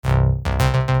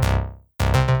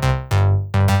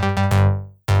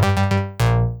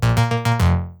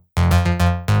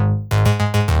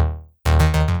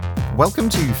Welcome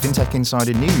to FinTech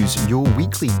Insider News, your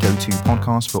weekly go-to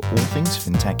podcast for all things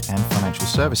FinTech and financial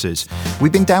services.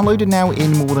 We've been downloaded now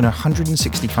in more than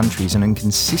 160 countries and are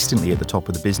consistently at the top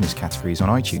of the business categories on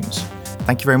iTunes.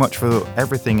 Thank you very much for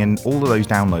everything and all of those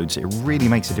downloads. It really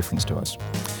makes a difference to us.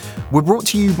 We're brought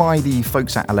to you by the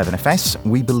folks at 11FS.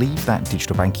 We believe that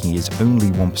digital banking is only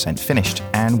 1% finished,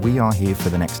 and we are here for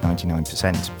the next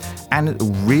 99%.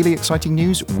 And really exciting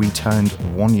news, we turned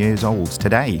 1 year old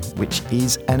today, which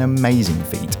is an amazing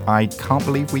feat. I can't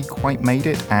believe we quite made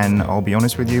it, and I'll be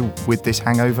honest with you, with this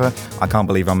hangover, I can't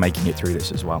believe I'm making it through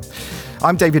this as well.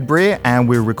 I'm David Breer, and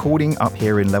we're recording up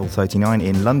here in Level 39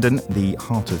 in London, the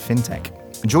heart of FinTech.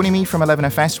 Joining me from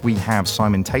 11FS, we have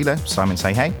Simon Taylor. Simon,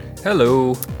 say hey.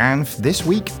 Hello. And this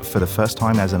week, for the first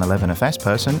time as an 11FS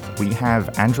person, we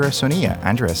have Andrea Sonia.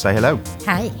 Andrea, say hello.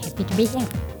 Hi, happy to be here.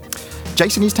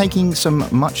 Jason is taking some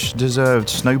much-deserved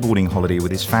snowboarding holiday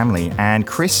with his family, and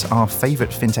Chris, our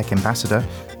favourite FinTech ambassador,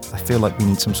 I feel like we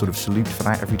need some sort of salute for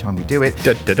that every time we do it,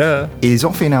 is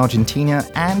off in Argentina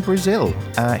and Brazil.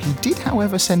 He did,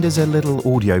 however, send us a little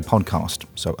audio podcast.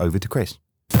 So over to Chris.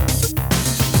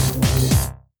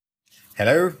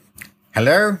 Hello?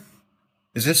 Hello?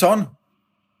 Is this on?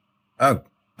 Oh,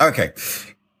 okay.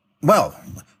 Well,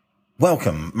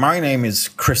 welcome. My name is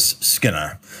Chris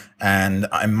Skinner, and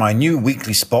I'm my new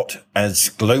weekly spot as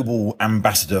Global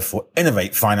Ambassador for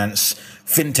Innovate Finance.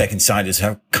 FinTech Insiders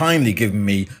have kindly given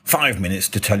me 5 minutes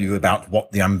to tell you about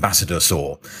what the ambassador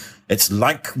saw. It's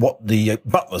like what the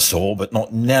butler saw, but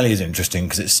not nearly as interesting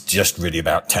because it's just really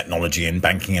about technology and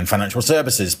banking and financial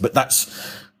services. But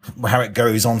that's how it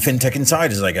goes on FinTech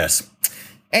Insiders, I guess.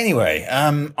 Anyway,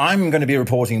 I'm going to be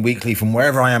reporting weekly from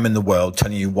wherever I am in the world,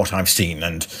 telling you what I've seen.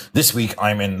 And this week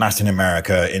I'm in Latin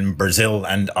America, in Brazil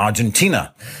and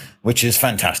Argentina, which is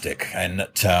fantastic. And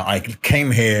I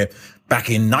came here back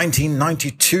in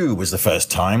 1992 was the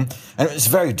first time. And it was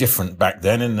very different back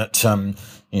then in that,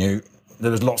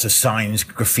 there was lots of signs,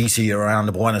 graffiti around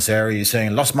the Buenos Aires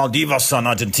saying Los Maldivas son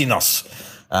Argentinos.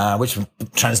 Which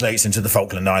translates into the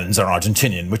Falkland Islands are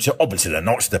Argentinian, which obviously they're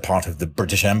not. They're part of the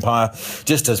British Empire,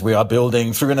 just as we are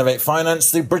building through Innovate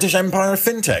Finance, the British Empire of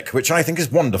FinTech, which I think is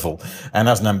wonderful. And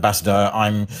as an ambassador,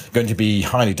 I'm going to be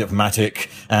highly diplomatic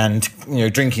and,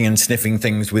 drinking and sniffing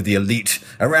things with the elite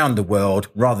around the world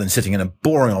rather than sitting in a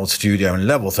boring old studio in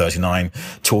Level 39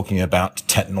 talking about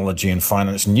technology and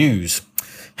finance news.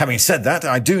 Having said that,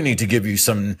 I do need to give you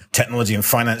some technology and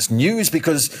finance news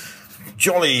because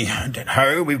jolly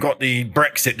ho, we've got the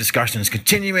Brexit discussions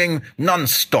continuing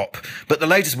non-stop. But the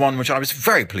latest one, which I was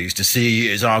very pleased to see,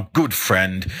 is our good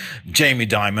friend Jamie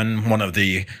Dimon, one of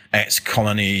the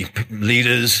ex-colony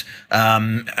leaders.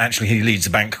 Actually, he leads a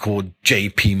bank called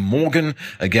JP Morgan,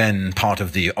 again, part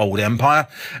of the old empire.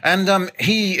 And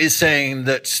he is saying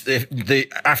that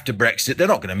after Brexit, they're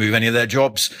not going to move any of their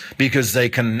jobs because they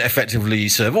can effectively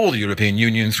serve all the European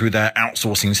Union through their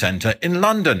outsourcing centre in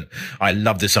London. I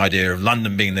love this idea of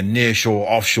London being the nearshore,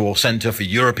 offshore centre for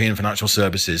European financial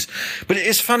services. But it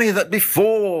is funny that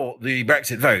before the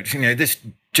Brexit vote, this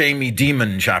Jamie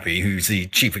Dimon chappie, who's the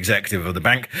chief executive of the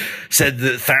bank, said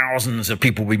that thousands of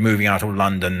people will be moving out of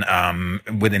London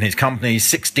within his company,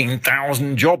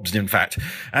 16,000 jobs, in fact.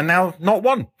 And now not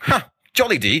one.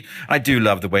 Jolly D. I do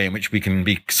love the way in which we can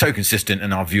be so consistent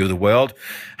in our view of the world.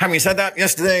 Having said that,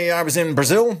 yesterday I was in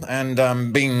Brazil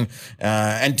and being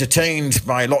entertained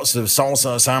by lots of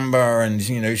salsa, samba and,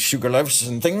 sugar loaves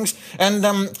and things. And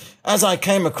as I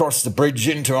came across the bridge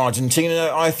into Argentina,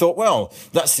 I thought, well,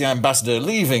 that's the ambassador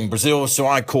leaving Brazil, so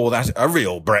I call that a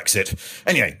real Brexit.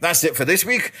 Anyway, that's it for this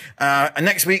week.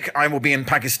 Next week, I will be in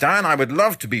Pakistan. I would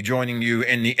love to be joining you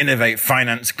in the Innovate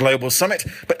Finance Global Summit,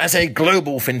 but as a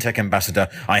global FinTech ambassador,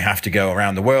 I have to go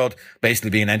around the world,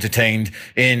 basically being entertained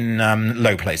in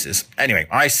low places. Anyway,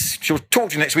 I shall talk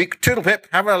to you next week. Toodle pip.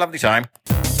 Have a lovely time.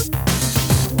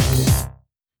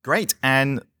 Great,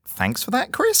 and thanks for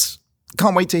that, Chris.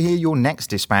 Can't wait to hear your next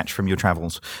dispatch from your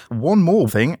travels. One more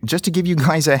thing, just to give you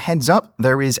guys a heads up,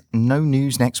 there is no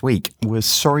news next week. We're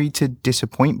sorry to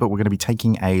disappoint, but we're going to be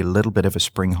taking a little bit of a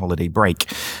spring holiday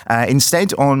break.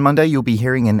 Instead, on Monday, you'll be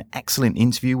hearing an excellent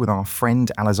interview with our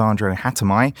friend Alessandro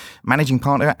Hattamai, managing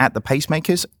partner at the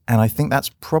Pacemakers. And I think that's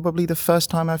probably the first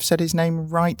time I've said his name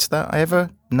right that I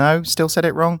ever... No, still said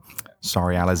it wrong?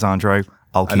 Sorry, Alessandro.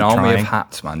 I'll keep trying. An army of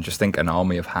hats, man. Just think an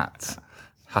army of hats.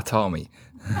 Hat army.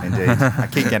 Indeed. I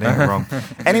keep getting it wrong.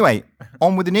 Anyway,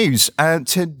 on with the news.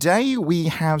 Today we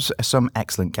have some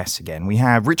excellent guests again. We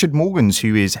have Richard Morgans,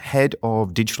 who is head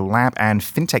of digital lab and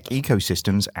fintech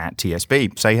ecosystems at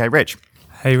TSB. Say hey, Rich.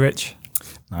 Hey, Rich.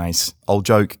 Nice. Old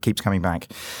joke keeps coming back.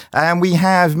 And we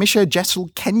have Misha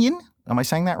Jessel Kenyon, Am I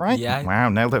saying that right? Yeah. Wow,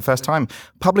 nailed it first time.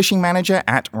 Publishing manager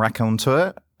at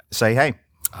Raconteur. Say hey.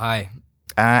 Hi.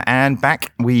 And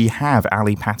back we have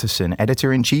Ali Patterson,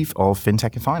 editor-in-chief of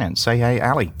FinTech and Finance. Say hey,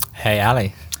 Ali. Hey,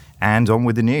 Ali. And on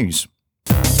with the news.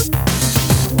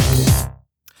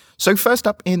 So first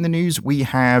up in the news, we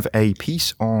have a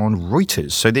piece on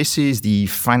Reuters. So this is the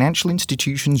financial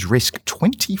institutions risk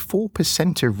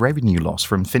 24% of revenue loss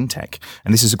from fintech.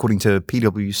 And this is according to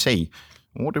PwC.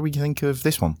 What do we think of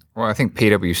this one? Well, I think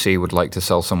PwC would like to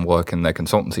sell some work in their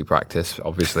consultancy practice,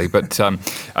 obviously. But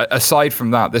aside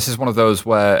from that, this is one of those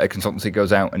where a consultancy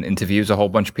goes out and interviews a whole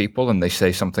bunch of people and they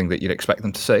say something that you'd expect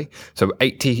them to say. So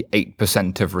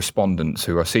 88% of respondents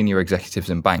who are senior executives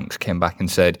in banks came back and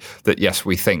said that, yes,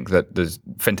 we think that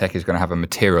fintech is going to have a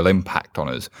material impact on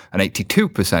us. And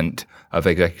 82% of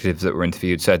executives that were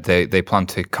interviewed said they plan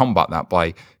to combat that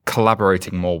by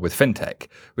collaborating more with fintech,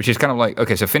 which is kind of like,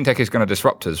 okay, so fintech is going to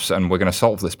disrupt us and we're going to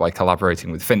solve this by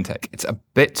collaborating with fintech. It's a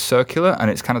bit circular and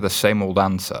it's kind of the same old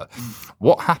answer.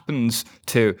 What happens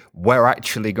to we're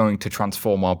actually going to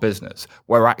transform our business?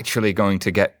 We're actually going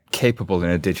to get capable in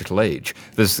a digital age.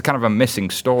 There's kind of a missing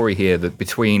story here that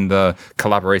between the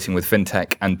collaborating with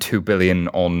fintech and 2 billion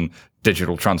on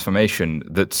digital transformation,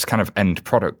 that's kind of end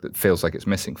product that feels like it's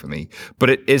missing for me.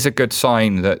 But it is a good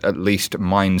sign that at least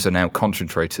minds are now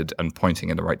concentrated and pointing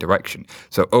in the right direction.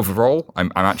 So overall,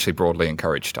 I'm actually broadly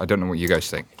encouraged. I don't know what you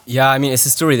guys think. Yeah, I mean, it's a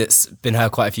story that's been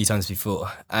heard quite a few times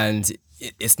before, and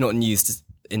it's not news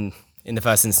in the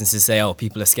first instance to say, oh,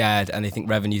 people are scared and they think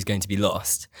revenue is going to be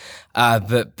lost.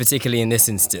 But particularly in this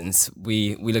instance,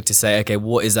 we look to say, okay,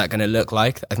 what is that going to look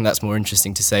like? I think that's more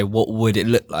interesting to say, what would it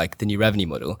look like, the new revenue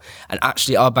model? And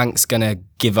actually, are banks going to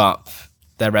give up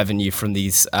their revenue from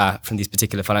these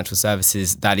particular financial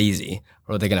services that easy,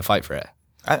 or are they going to fight for it?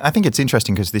 I think it's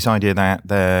interesting because this idea that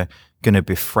they're going to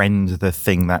befriend the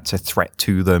thing that's a threat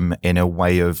to them in a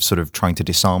way of sort of trying to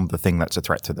disarm the thing that's a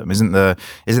threat to them. Isn't there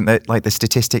like the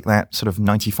statistic that sort of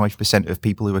 95% of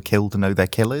people who are killed know they're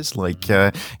killers? Like,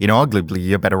 arguably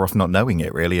you're better off not knowing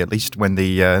it really. At least when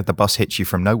the bus hits you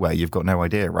from nowhere, you've got no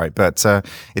idea, right? But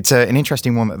it's an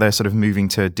interesting one that they're sort of moving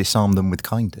to disarm them with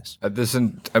kindness. There's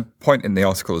a point in the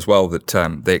article as well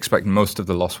that they expect most of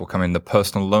the loss will come in the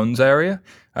personal loans area.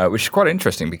 Which is quite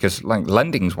interesting because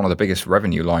lending is one of the biggest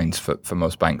revenue lines for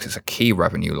most banks. It's a key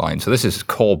revenue line. So this is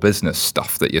core business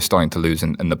stuff that you're starting to lose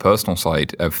in the personal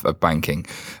side of banking.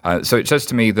 So it says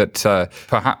to me that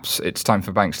perhaps it's time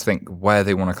for banks to think where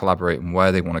they want to collaborate and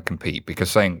where they want to compete, because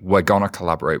saying we're going to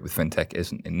collaborate with fintech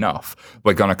isn't enough.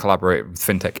 We're going to collaborate with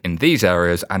fintech in these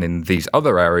areas, and in these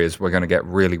other areas, we're going to get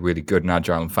really, really good and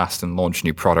agile and fast and launch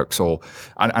new products. And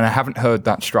I haven't heard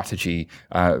that strategy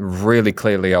really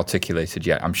clearly articulated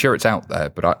yet. I'm sure it's out there,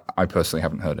 but I personally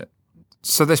haven't heard it.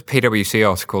 So this PwC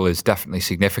article is definitely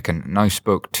significant, and I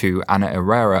spoke to Anna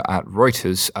Herrera at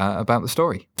Reuters about the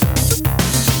story.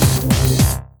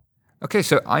 Okay,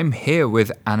 so I'm here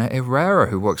with Anna Herrera,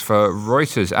 who works for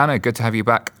Reuters. Anna, good to have you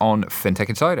back on FinTech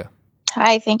Insider.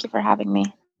 Hi, thank you for having me.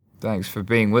 Thanks for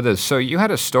being with us. So you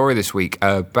had a story this week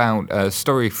about a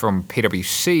story from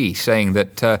PwC saying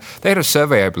that they had a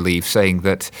survey, I believe, saying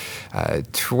that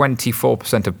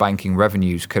 24% of banking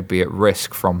revenues could be at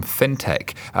risk from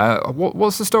fintech.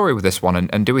 What's the story with this one?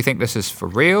 And do we think this is for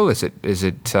real? Is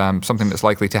it something that's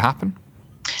likely to happen?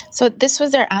 So this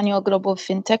was their annual global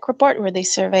fintech report where they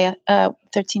survey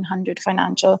 1,300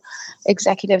 financial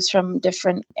executives from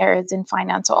different areas in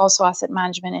finance, so also asset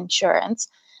management, insurance.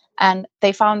 And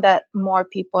they found that more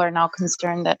people are now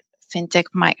concerned that fintech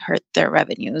might hurt their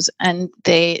revenues. And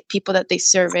people that they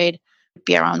surveyed would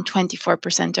be around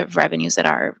 24% of revenues that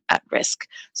are at risk.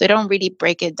 So they don't really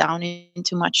break it down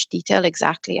into much detail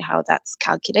exactly how that's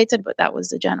calculated, but that was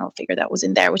the general figure that was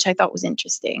in there, which I thought was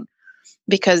interesting.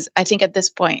 Because I think at this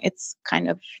point, it's kind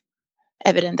of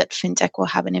evident that fintech will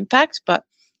have an impact, but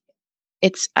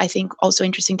it's, I think, also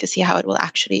interesting to see how it will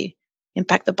actually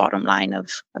impact the bottom line of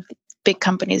the big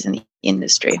companies in the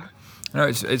industry. No,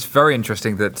 it's very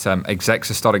interesting that execs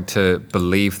are starting to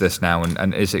believe this now,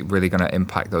 and is it really going to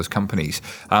impact those companies?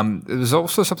 There's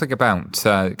also something about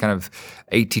kind of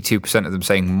 82% of them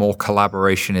saying more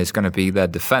collaboration is going to be their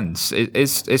defense.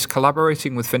 Is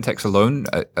collaborating with fintechs alone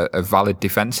a valid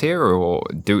defense here, or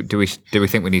do we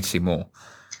think we need to see more?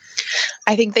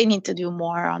 I think they need to do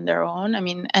more on their own. I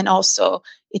mean, and also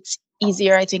it's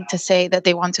easier, I think, to say that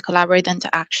they want to collaborate than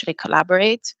to actually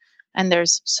collaborate. And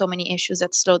there's so many issues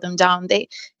that slow them down.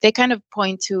 They kind of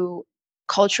point to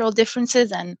cultural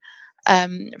differences and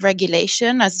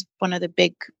regulation as one of the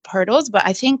big hurdles. But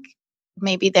I think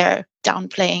maybe they're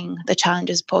downplaying the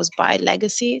challenges posed by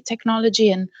legacy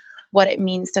technology and what it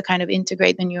means to kind of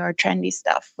integrate the newer trendy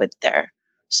stuff with their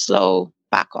slow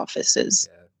back offices.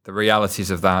 The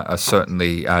realities of that are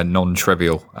certainly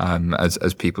non-trivial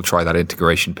as people try that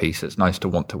integration piece. It's nice to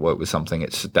want to work with something.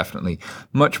 It's definitely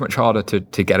much harder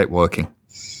to get it working.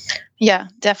 Yeah,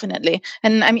 definitely.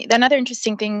 And I mean, another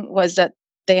interesting thing was that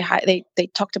they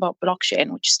talked about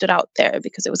blockchain, which stood out there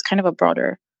because it was kind of a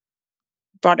broader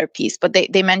piece. But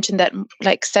they mentioned that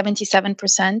like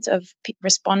 77% of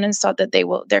respondents thought that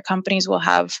their companies will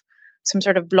have some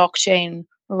sort of blockchain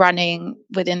running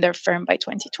within their firm by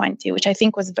 2020, which I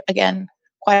think was, again,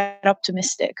 quite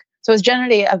optimistic. So it's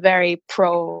generally a very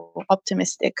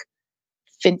pro-optimistic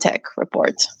fintech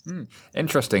report.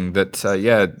 Interesting that,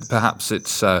 perhaps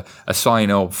it's a sign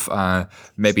of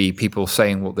maybe people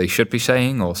saying what they should be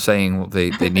saying or saying what they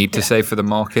need to say for the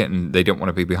market, and they don't want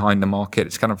to be behind the market.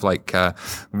 It's kind of like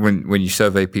when you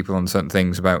survey people on certain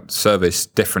things about service,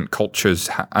 different cultures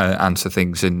answer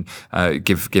things and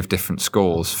give different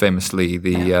scores. Famously,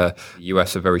 the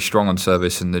US are very strong on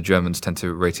service, and the Germans tend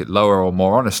to rate it lower or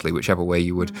more honestly, whichever way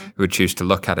you would choose to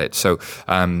look at it. So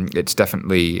it's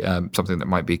definitely something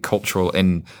that might be cultural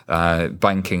in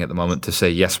banking at the moment to say,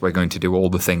 yes, we're going to do all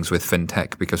the things with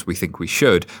fintech because we think we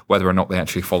should. Whether or not they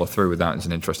actually follow through with that is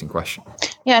an interesting question.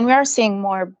 Yeah, and we are seeing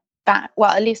more,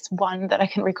 at least one that I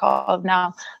can recall of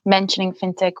now, mentioning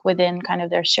fintech within kind of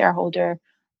their shareholder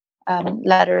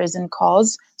letters and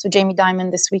calls. So Jamie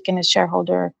Dimon this week in his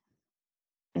shareholder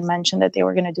mentioned that they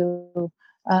were going to do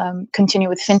continue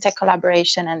with fintech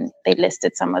collaboration, and they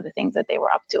listed some of the things that they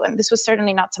were up to. And this was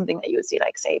certainly not something that you would see,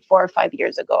 like, say, 4 or 5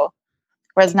 years ago.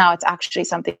 Whereas now it's actually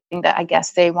something that I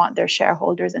guess they want their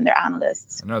shareholders and their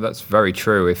analysts. No, that's very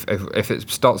true. If it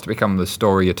starts to become the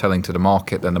story you're telling to the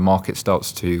market, then the market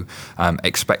starts to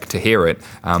expect to hear it.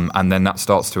 And then that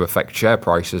starts to affect share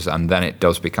prices. And then it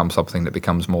does become something that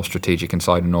becomes more strategic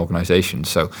inside an organization.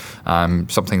 So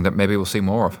something that maybe we'll see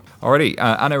more of. Alrighty,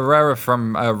 Anna Herrera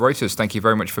from Reuters, thank you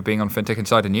very much for being on FinTech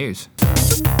Insider News.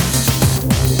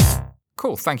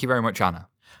 Cool. Thank you very much, Anna.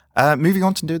 Moving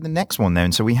on to do the next one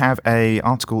then. So we have an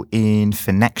article in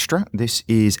Finextra. This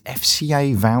is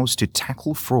FCA vows to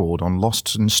tackle fraud on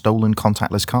lost and stolen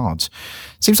contactless cards.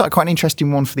 Seems like quite an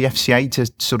interesting one for the FCA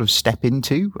to sort of step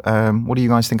into. What do you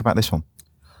guys think about this one?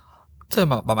 Tell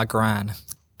me about my gran.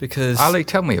 Because Ali,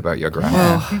 tell me about your gran.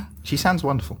 Well, she sounds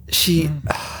wonderful.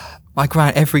 My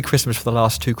gran, every Christmas for the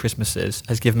last 2 Christmases,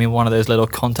 has given me one of those little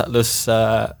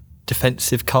contactless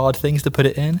defensive card things to put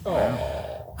it in. Oh.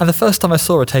 And the first time I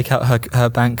saw her take out her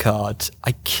bank card,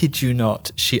 I kid you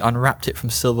not, she unwrapped it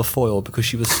from silver foil because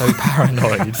she was so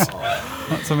paranoid.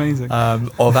 That's amazing.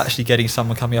 Of actually getting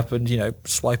someone coming up and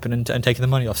swiping and taking the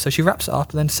money off. So she wraps it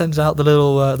up and then sends out the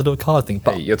little card thing.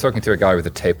 But you're talking to a guy with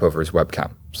a tape over his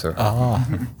webcam. So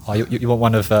you want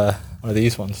one of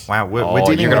these ones? Wow, we're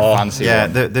dealing with fancy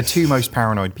one. the 2 most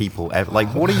paranoid people ever. Like,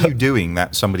 what are you doing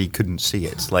that somebody couldn't see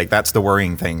it? Like, that's the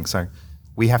worrying thing. So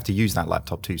we have to use that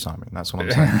laptop too, Simon. That's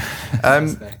what I'm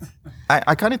saying.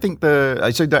 I kind of think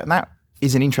that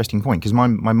is an interesting point, because my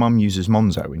mum uses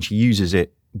Monzo, and she uses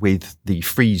it with the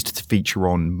freezed feature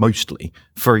on mostly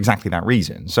for exactly that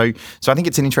reason. So I think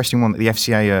it's an interesting one that the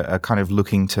FCA are kind of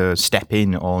looking to step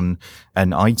in on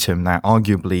an item that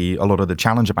arguably a lot of the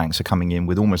challenger banks are coming in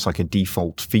with almost like a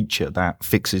default feature that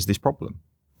fixes this problem.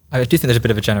 I do think there's a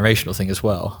bit of a generational thing as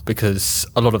well, because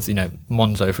a lot of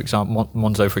Monzo,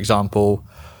 for example,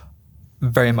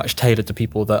 very much tailored to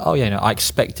people that I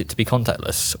expect it to be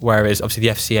contactless. Whereas obviously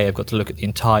the FCA have got to look at the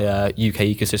entire UK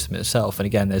ecosystem itself. And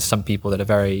again, there's some people that are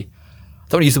very, I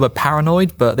don't want to use the word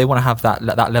paranoid, but they want to have that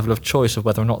level of choice of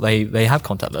whether or not they have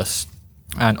contactless.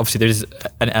 And obviously there is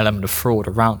an element of fraud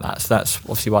around that. So that's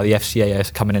obviously why the FCA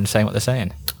is coming in and saying what they're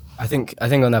saying. I think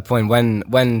on that point, when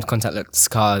contactless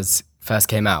cards first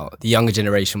came out, the younger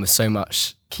generation was so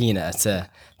much keener to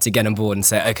get on board and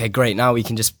say, okay, great, now we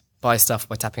can just buy stuff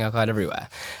by tapping our card everywhere.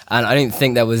 And I don't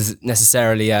think there was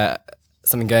necessarily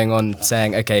something going on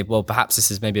saying, okay, well, perhaps this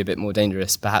is maybe a bit more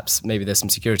dangerous, perhaps maybe there's some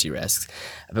security risks.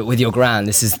 But with your gran,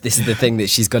 this is the thing that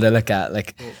she's got to look at.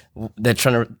 Like, they're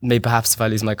trying to, maybe perhaps if I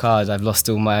lose my card, I've lost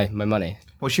all my money.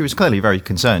 Well, she was clearly very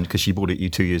concerned because she bought it you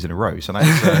 2 years in a row. So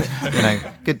that's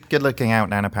good looking out,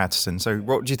 Nana Patterson. So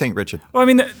what do you think, Richard? Well,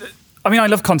 I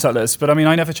love contactless, but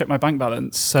I never check my bank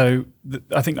balance. So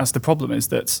I think that's the problem, is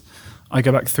that I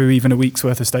go back through even a week's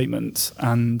worth of statements,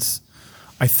 and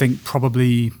I think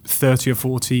probably 30 or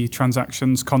 40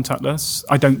 transactions contactless.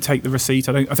 I don't take the receipt.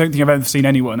 I don't think I've ever seen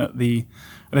anyone at the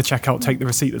checkout take the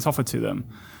receipt that's offered to them.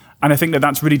 And I think that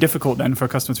that's really difficult then for a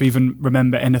customer to even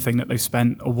remember anything that they've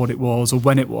spent or what it was or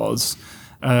when it was.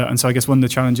 And so I guess one of the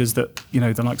challenges that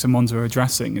the likes of Monzo are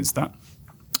addressing is that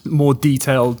more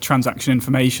detailed transaction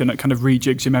information that kind of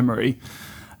rejigs your memory.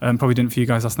 Probably didn't for you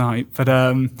guys last night. But,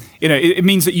 it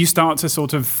means that you start to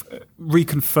sort of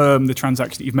reconfirm the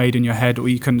transaction that you've made in your head, or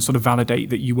you can sort of validate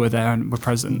that you were there and were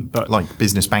present. But like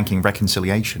business banking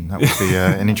reconciliation, that would be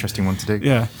an interesting one to do.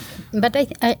 Yeah. But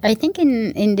I think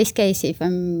in this case, if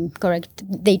I'm correct,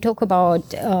 they talk about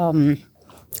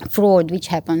fraud which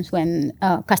happens when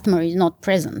a customer is not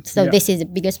present. So this is the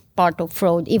biggest part of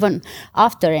fraud, even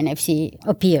after NFC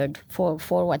appeared for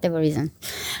whatever reason.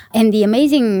 And the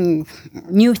amazing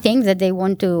new thing that they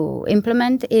want to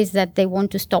implement is that they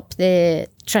want to stop the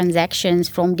transactions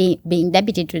from being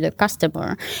debited to the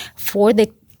customer for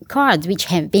the cards which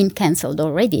have been cancelled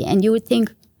already. And you would think,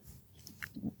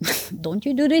 don't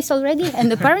you do this already?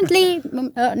 And apparently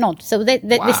not. So this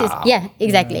is,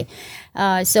 exactly.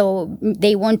 So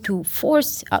they want to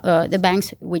force the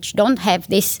banks which don't have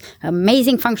this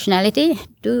amazing functionality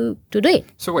to do it.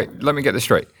 So wait, let me get this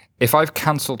straight. If I've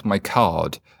cancelled my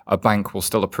card, a bank will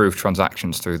still approve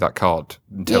transactions through that card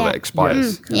until it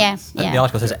expires. Yeah. And the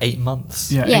article says 8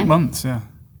 months. Yeah, 8 months,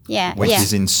 Yeah. Which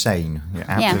is insane. Yeah,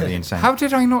 absolutely insane. How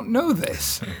did I not know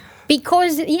this?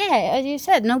 Because, as you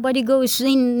said, nobody goes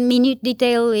in minute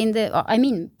detail in the... I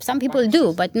mean, some people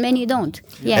do, but many don't.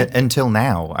 Yeah. Until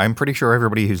now. I'm pretty sure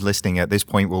everybody who's listening at this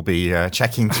point will be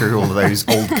checking through all of those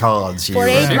old cards. For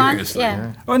 8 months,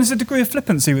 yeah. Oh, and there's a degree of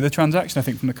flippancy with the transaction, I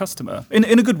think, from the customer.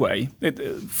 In a good way.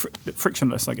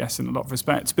 Frictionless, I guess, in a lot of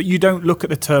respects. But you don't look at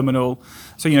the terminal.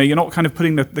 So, you're not kind of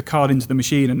putting the card into the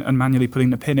machine and manually putting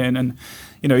the pin in. And,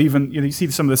 you see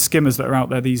some of the skimmers that are out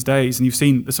there these days, and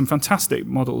there's some fantastic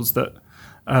models that,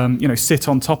 sit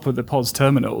on top of the POS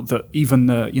terminal that even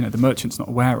the merchant's not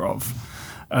aware of.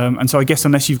 And so I guess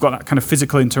unless you've got that kind of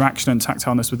physical interaction and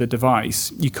tactileness with the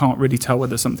device, you can't really tell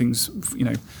whether something's,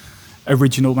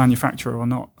 original manufacturer or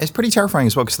not. It's pretty terrifying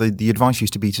as well, because the advice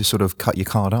used to be to sort of cut your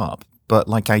card up. But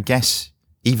I guess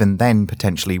even then,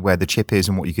 potentially where the chip is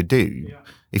and what you could do,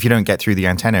 if you don't get through the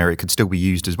antenna, it could still be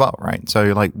used as well, right?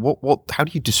 So how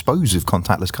do you dispose of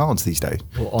contactless cards these days?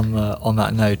 Well, on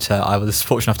that note, I was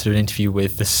fortunate enough to do an interview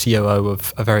with the COO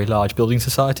of a very large building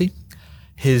society.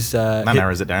 That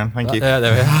narrows it down. Thank you. Yeah,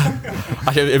 there we are.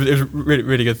 Actually, it was a really,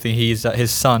 really good thing.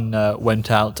 His son went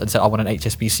out and said, I want an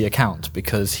HSBC account,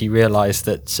 because he realised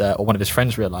that, or one of his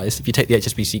friends realised, if you take the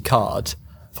HSBC card,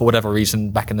 for whatever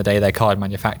reason, back in the day, their card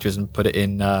manufacturers, and put it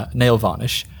in nail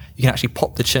varnish, you can actually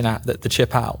pop the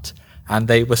chip out, and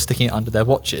they were sticking it under their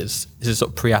watches. This is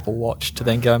sort of pre-Apple Watch, to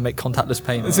then go and make contactless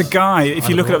payments. There's a guy, if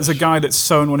you look it up, there's a guy that's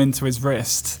sewn one into his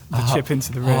wrist, the chip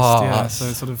into the wrist, so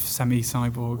sort of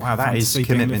semi-cyborg. Wow, that is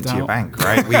commitment to your bank,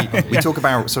 right? We talk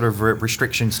about sort of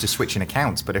restrictions to switching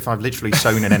accounts, but if I've literally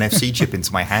sewn an NFC chip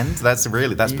into my hand, that's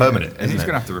permanent, And he's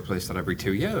going to have to replace that every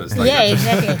 2 years.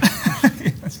 Exactly.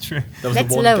 That's true. There was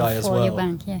That's one low guy as for well. your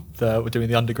bank, We're doing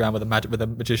the underground with a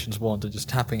magician's wand and just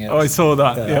tapping it. Oh, I saw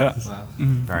that, Wow.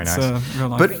 Very nice. Real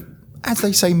life. But as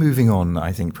they say, moving on,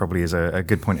 I think probably is a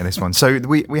good point in this one. So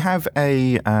we have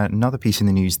another piece in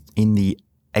the news in the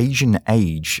Asian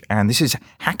age, and this is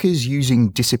hackers using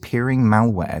disappearing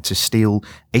malware to steal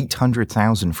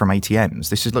 800,000 from ATMs.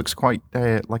 This looks quite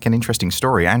like an interesting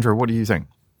story. Andrew, what do you think?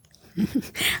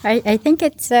 I think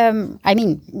it's,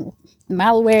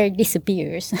 malware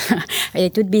disappears.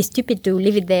 It would be stupid to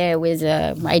leave it there with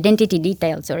identity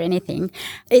details or anything.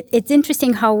 It's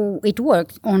interesting how it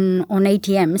worked on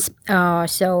ATMs.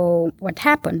 So what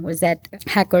happened was that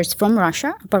hackers from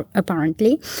Russia,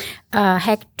 apparently,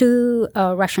 hacked 2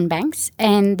 Russian banks,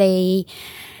 and they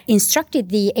instructed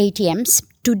the ATMs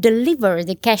to deliver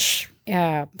the cash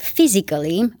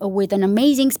physically with an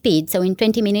amazing speed. So in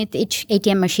 20 minutes, each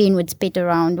ATM machine would spit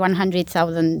around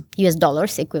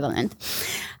 $100,000 equivalent.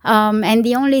 And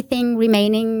the only thing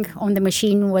remaining on the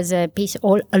machine was a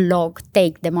log,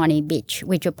 take the money, bitch,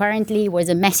 which apparently was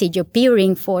a message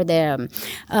appearing for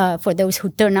those who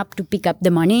turn up to pick up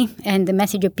the money, and the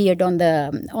message appeared on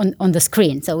the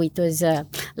screen. So it was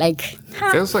like...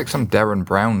 Feels like some Darren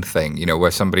Brown thing,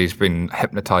 where somebody's been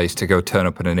hypnotized to go turn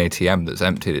up in an ATM that's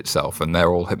emptied itself, and they're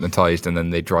all hypnotized, and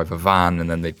then they drive a van, and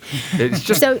then it's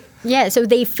just... So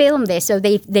they filmed this. So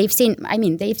they've seen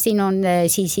on the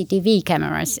CCTV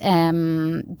cameras.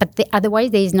 But otherwise,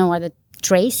 there is no other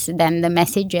trace than the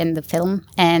message and the film.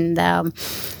 And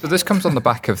so this comes on the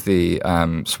back of the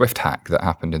Swift hack that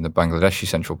happened in the Bangladeshi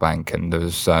central bank, and there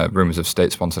was rumours of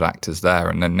state-sponsored actors there.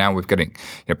 And then now we're getting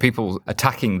people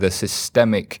attacking the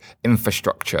systemic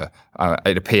infrastructure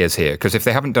it appears here. Because if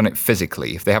they haven't done it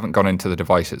physically, if they haven't gone into the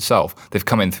device itself, they've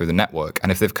come in through the network.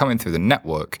 And if they've come in through the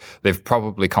network, they've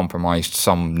probably compromised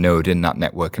some node in that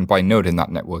network. And by node in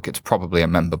that network, it's probably a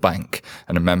member bank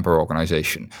and a member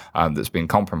organization that's been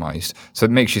compromised. So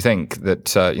it makes you think that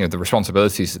the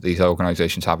responsibilities that these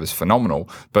organizations have is phenomenal,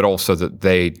 but also that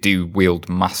they do wield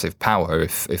massive power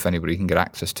if anybody can get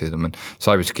access to them. And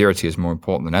cybersecurity is more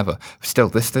important than ever. Still,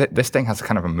 this thing has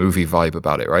kind of a movie vibe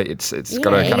about it, right? It's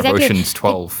got a kind of Ocean's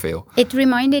 12 feel. It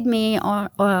reminded me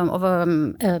of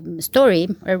a story,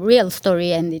 a real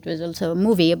story, and it was also a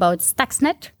movie about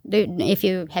Stuxnet. If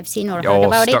you have seen or heard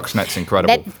about it. Stuxnet's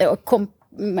incredible.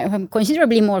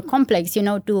 Considerably more complex,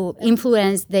 to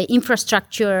influence the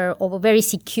infrastructure of a very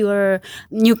secure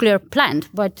nuclear plant.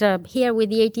 But here with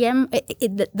the ATM,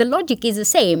 the logic is the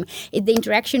same. It's the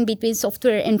interaction between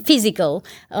software and physical.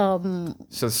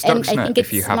 So Stuxnet,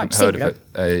 if you haven't heard of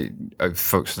it,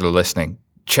 folks that are listening,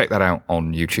 check that out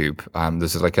on YouTube.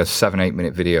 There's like a 7-8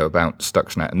 minute video about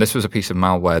Stuxnet. And this was a piece of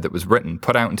malware that was written,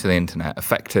 put out into the internet,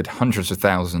 affected hundreds of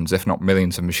thousands, if not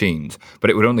millions of machines. But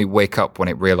it would only wake up when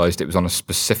it realized it was on a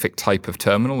specific type of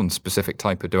terminal and specific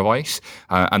type of device.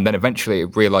 And then eventually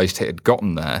it realized it had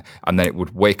gotten there, and then it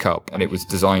would wake up, and it was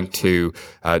designed to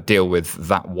deal with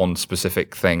that one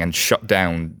specific thing and shut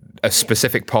down a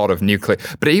specific part of nuclear.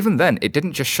 But even then, it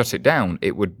didn't just shut it down.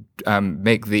 It would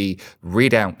make the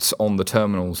readouts on the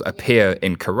terminals appear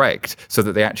incorrect so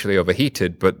that they actually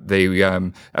overheated, but they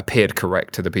appeared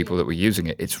correct to the people that were using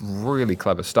it. It's really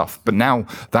clever stuff. But now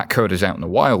that code is out in the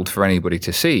wild for anybody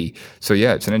to see. So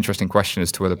yeah, it's an interesting question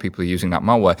as to whether people are using that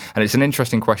malware. And it's an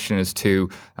interesting question as to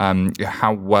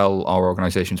how well are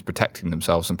organizations protecting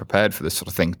themselves and prepared for this sort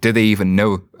of thing. Do they even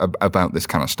know about this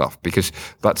kind of stuff? Because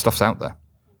that stuff's out there.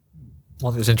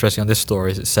 One thing that's interesting on this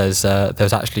story is it says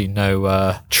there's actually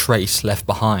no trace left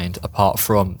behind apart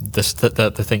from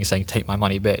the thing saying "take my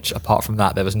money, bitch." Apart from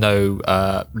that, there was no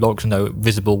logs, no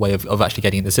visible way of actually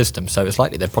getting in the system. So it's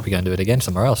likely they're probably going to do it again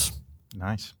somewhere else.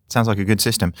 Nice. Sounds like a good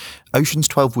system. Ocean's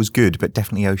 12 was good, but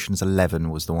definitely Ocean's 11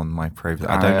 was the one my favorite.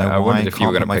 I don't know why. I wondered if you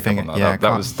were going to pick up on that. Yeah,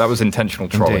 that was intentional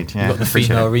trolling. Indeed, yeah. You've got the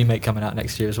female remake coming out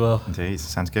next year as well. Indeed,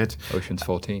 sounds good. Ocean's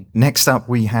 14. Next up,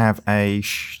 we have a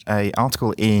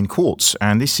article in Quartz,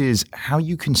 and this is how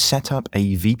you can set up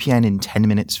a VPN in 10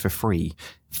 minutes for free.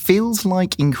 Feels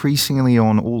like increasingly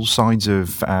on all sides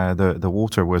of the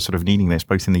water we're sort of needing this,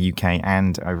 both in the UK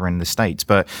and over in the States.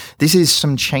 But this is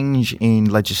some change in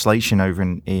legislation over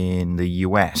in the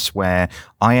US where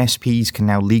ISPs can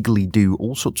now legally do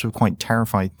all sorts of quite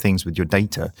terrifying things with your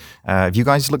data. Have you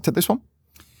guys looked at this one?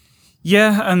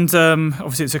 Yeah, and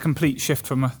obviously it's a complete shift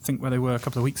from, I think, where they were a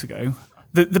couple of weeks ago.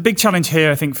 The big challenge here,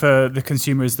 I think, for the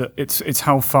consumer is that it's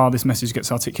how far this message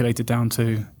gets articulated down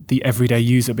to the everyday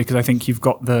user, because I think you've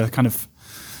got the kind of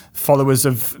followers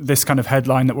of this kind of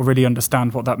headline that will really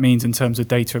understand what that means in terms of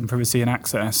data and privacy and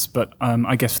access. But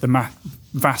I guess the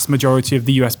vast majority of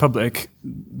the US public,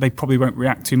 they probably won't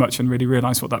react too much and really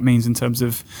realize what that means in terms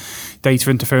of data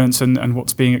interference and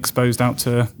what's being exposed out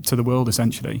to the world,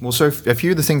 essentially. Well, so a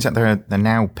few of the things that they're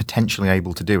now potentially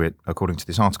able to do it, according to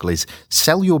this article, is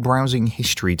sell your browsing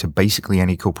history to basically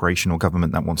any corporation or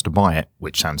government that wants to buy it,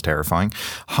 which sounds terrifying,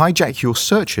 hijack your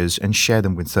searches and share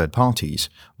them with third parties,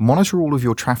 monitor all of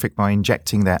your traffic by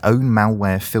injecting their own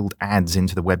malware-filled ads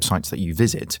into the websites that you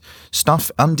visit,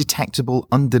 stuff undetectable,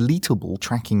 undeletable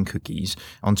tracking cookies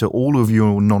onto all of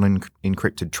your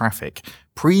non-encrypted traffic,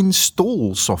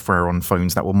 pre-install software on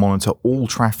phones that will monitor all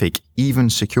traffic, even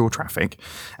secure traffic,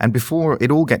 and before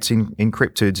it all gets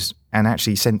encrypted and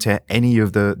actually sent to any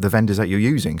of the vendors that you're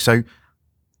using. So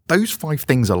those 5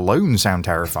 things alone sound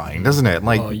terrifying, doesn't it?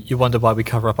 Like, you wonder why we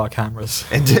cover up our cameras.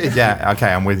 Yeah,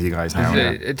 okay, I'm with you guys now.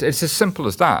 It's as simple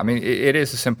as that. I mean, it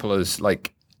is as simple as,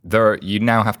 like, you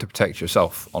now have to protect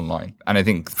yourself online. And I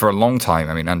think for a long time,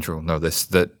 I mean, Andrew will know this,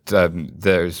 that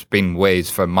there's been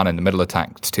ways for man-in-the-middle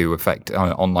attacks to affect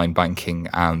online banking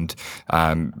and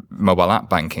mobile app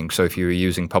banking. So if you were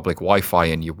using public Wi-Fi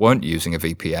and you weren't using a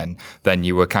VPN, then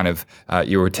you were kind of,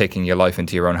 you were taking your life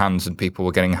into your own hands, and people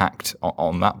were getting hacked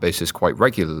on that basis quite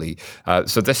regularly.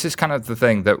 So this is kind of the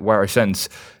thing that where I sense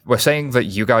we're saying that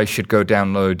you guys should go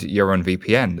download your own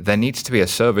VPN. There needs to be a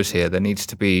service here. There needs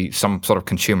to be some sort of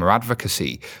consumer consumer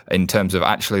advocacy in terms of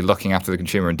actually looking after the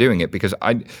consumer and doing it. Because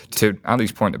to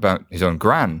Ali's point about his own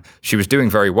gran, she was doing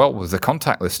very well with the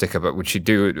contactless sticker, but would she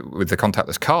do it with the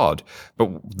contactless card? But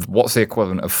what's the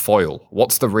equivalent of foil?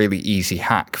 What's the really easy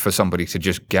hack for somebody to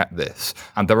just get this?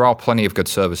 And there are plenty of good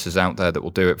services out there that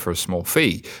will do it for a small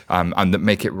fee, and that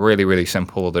make it really, really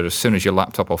simple, that as soon as your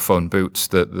laptop or phone boots,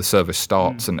 the service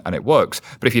starts and it works.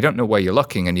 But if you don't know where you're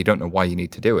looking and you don't know why you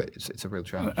need to do it, it's a real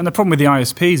challenge. And the problem with the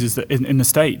ISPs is that in the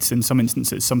States, in some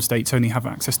instances, some states only have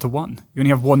access to one. You only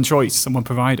have one choice, one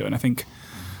provider. And I think,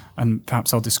 and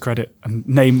perhaps I'll discredit and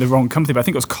name the wrong company, but I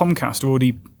think it was Comcast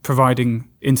already providing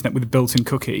internet with a built-in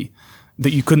cookie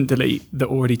that you couldn't delete, that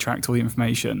already tracked all the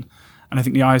information. And I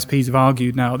think the ISPs have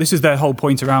argued now, this is their whole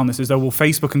point around this, is that, well,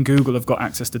 Facebook and Google have got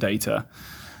access to data,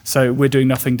 so we're doing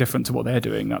nothing different to what they're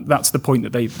doing. That's the point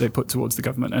that they put towards the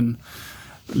government. And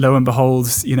lo and behold,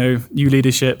 new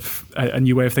leadership, a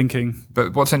new way of thinking.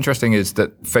 But what's interesting is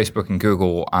that Facebook and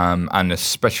Google, and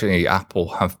especially Apple,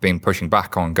 have been pushing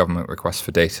back on government requests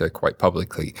for data quite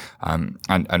publicly,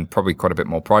 and probably quite a bit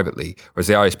more privately, whereas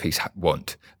the ISPs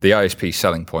won't. The ISP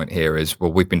selling point here is,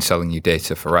 well, we've been selling you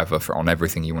data forever on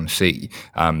everything you want to see.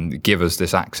 Give us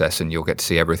this access and you'll get to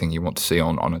see everything you want to see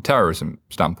on a terrorism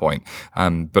standpoint.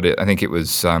 But I think it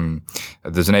was,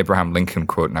 there's an Abraham Lincoln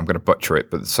quote, and I'm going to butcher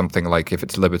it, but something like, if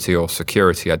it's liberty or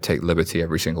security, I'd take liberty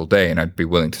every single day, and I'd be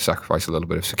willing to sacrifice a little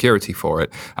bit of security for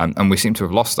it. And we seem to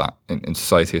have lost that in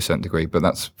society to a certain degree, but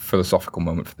that's a philosophical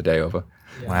moment for the day over.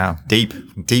 Yeah. Wow,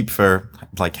 deep for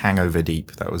like Hangover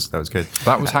deep. That was good.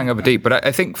 That was Hangover deep. But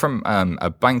I think from a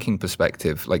banking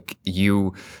perspective, like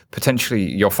your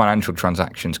financial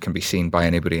transactions can be seen by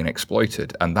anybody and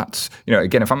exploited. And that's,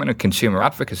 again, if I'm in a consumer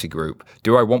advocacy group,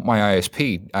 do I want my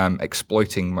ISP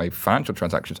exploiting my financial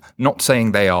transactions? Not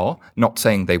saying they are, not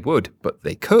saying they would, but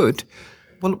they could.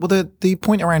 Well, the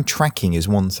point around tracking is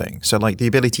one thing. So, like the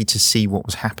ability to see what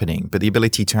was happening, but the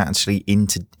ability to actually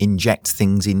inject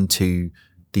things into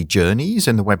the journeys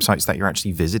and the websites that you're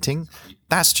actually visiting,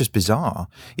 that's just bizarre.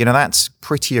 That's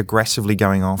pretty aggressively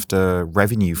going after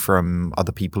revenue from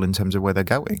other people in terms of where they're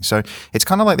going. So it's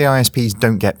kind of like the ISPs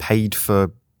don't get paid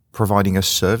for providing a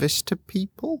service to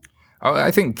people.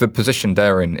 I think the position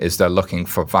they're in is they're looking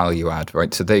for value add,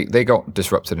 right? So they got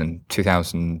disrupted in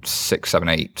 2006, 7,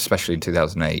 8, especially in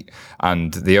 2008.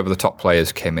 And the over-the-top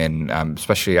players came in,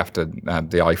 especially after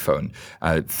the iPhone.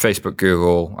 Facebook,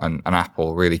 Google, and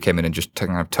Apple really came in and just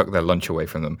took their lunch away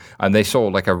from them. And they saw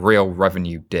like a real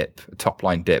revenue dip, a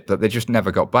top-line dip, that they just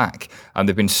never got back. And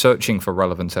they've been searching for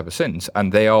relevance ever since.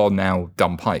 And they are now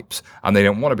dumb pipes. And they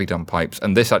don't want to be dumb pipes.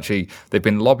 And they've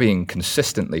been lobbying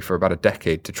consistently for about a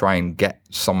decade to try and get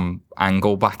some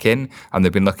angle back in, and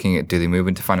they've been looking at, do they move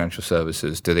into financial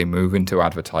services, do they move into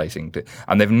advertising,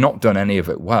 and they've not done any of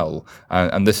it well,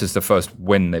 and this is the first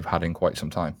win they've had in quite some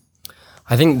time.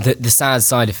 I think that the sad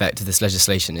side effect of this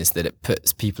legislation is that it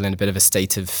puts people in a bit of a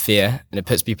state of fear, and it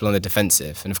puts people on the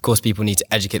defensive. And of course, people need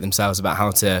to educate themselves about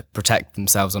how to protect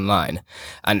themselves online.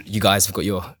 And you guys have got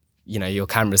your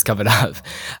cameras covered up,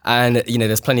 and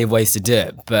there's plenty of ways to do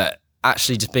it, but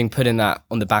actually just being put in that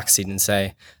on the backseat and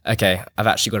say, okay, I've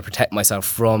actually got to protect myself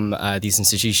from these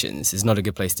institutions is not a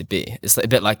good place to be. It's a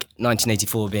bit like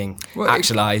 1984 being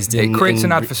actualized. It creates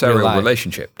an adversarial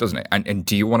relationship, doesn't it? And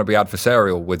do you want to be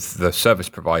adversarial with the service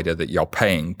provider that you're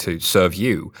paying to serve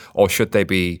you, or should they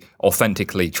be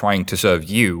authentically trying to serve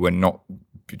you and not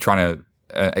trying to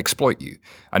exploit you?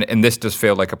 And this does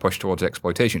feel like a push towards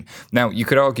exploitation. Now, you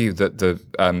could argue that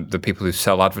the people who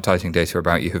sell advertising data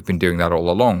about you have been doing that all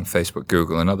along, Facebook,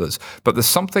 Google, and others. But there's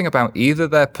something about either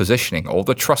their positioning or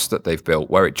the trust that they've built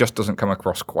where it just doesn't come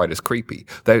across quite as creepy.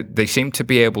 They seem to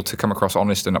be able to come across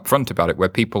honest and upfront about it, where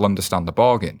people understand the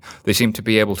bargain. They seem to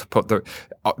be able to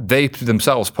they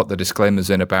themselves put the disclaimers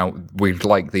in about, we'd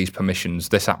like these permissions,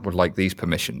 this app would like these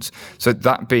permissions. So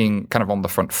that being kind of on the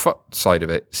front foot side of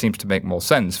it seems to make more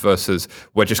sense versus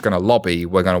we're just going to lobby,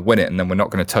 we're going to win it, and then we're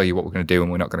not going to tell you what we're going to do,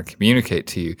 and we're not going to communicate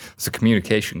to you. There's a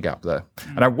communication gap there.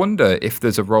 And I wonder if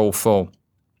there's a role for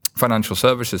financial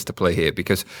services to play here,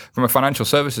 because from a financial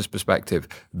services perspective,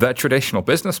 their traditional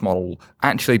business model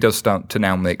actually does start to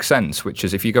now make sense, which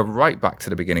is, if you go right back to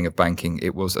the beginning of banking,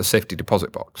 it was a safety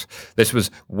deposit box. This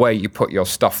was where you put your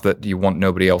stuff that you want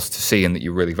nobody else to see and that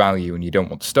you really value and you don't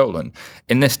want stolen.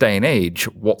 In this day and age,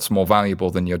 what's more valuable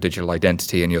than your digital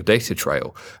identity and your data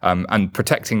trail? And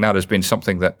protecting that has been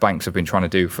something that banks have been trying to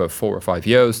do for 4 or 5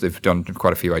 years. They've done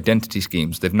quite a few identity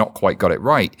schemes. They've not quite got it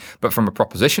right. But from a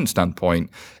proposition standpoint,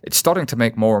 it's starting to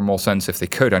make more and more sense if they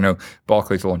could. I know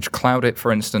Barclays launched Cloud It,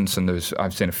 for instance, and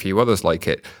I've seen a few others like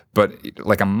it. But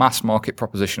like a mass market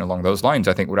proposition along those lines,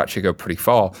 I think would actually go pretty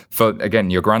far for, again,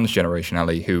 your grand's generation,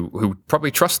 Ali, who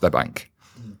probably trust their bank.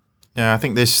 Yeah, I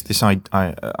think this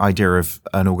idea of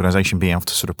an organization being able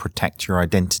to sort of protect your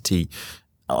identity,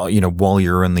 while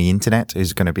you're on the internet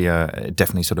is going to be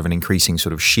definitely sort of an increasing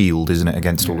sort of shield, isn't it,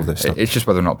 against all of this stuff? It's just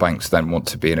whether or not banks then want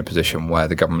to be in a position where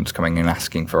the government's coming in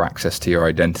asking for access to your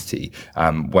identity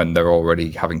when they're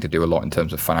already having to do a lot in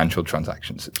terms of financial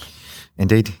transactions.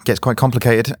 Indeed, gets quite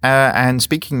complicated. And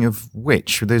speaking of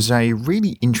which, there's a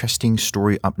really interesting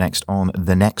story up next on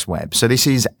the next web. So this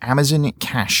is Amazon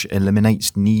Cash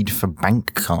eliminates need for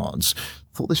bank cards.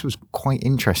 Thought this was quite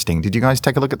interesting. Did you guys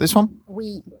take a look at this one?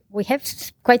 We have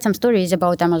quite some stories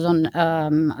about Amazon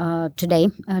today.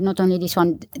 Not only this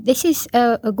one. This is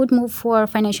a good move for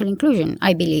financial inclusion,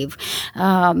 I believe,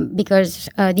 because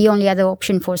the only other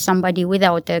option for somebody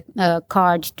without a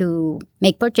card to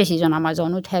make purchases on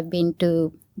Amazon would have been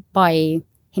to buy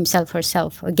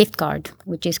herself a gift card,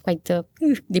 which is quite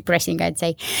depressing, I'd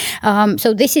say.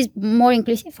 So this is more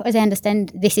inclusive. As I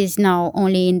understand, this is now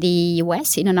only in the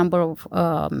US, in a number of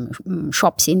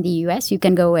shops in the US. You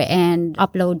can go and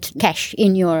upload cash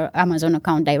in your Amazon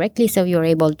account directly, so you're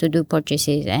able to do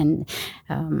purchases and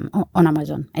on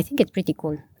Amazon. I think it's pretty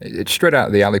cool. It's straight out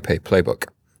of the Alipay playbook.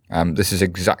 This is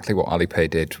exactly what Alipay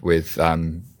did with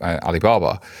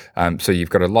Alibaba. So you've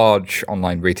got a large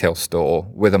online retail store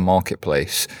with a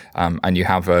marketplace, and you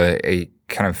have a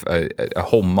kind of a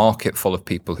whole market full of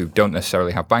people who don't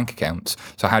necessarily have bank accounts.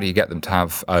 So how do you get them to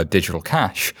have digital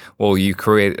cash? Well, you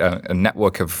create a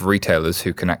network of retailers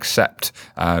who can accept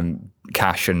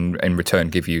cash and in return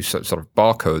give you sort of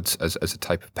barcodes as a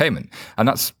type of payment. And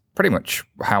that's pretty much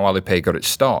how Alipay got its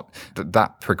start.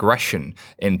 That progression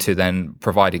into then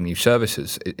providing new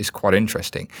services is quite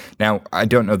interesting. Now, I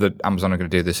don't know that Amazon are going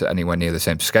to do this at anywhere near the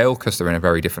same scale because they're in a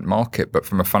very different market, but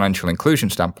from a financial inclusion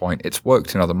standpoint, it's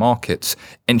worked in other markets.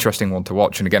 Interesting one to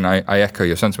watch. And again, I echo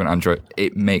your sentiment, Andrew.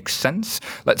 It makes sense.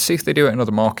 Let's see if they do it in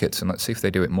other markets and let's see if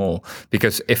they do it more.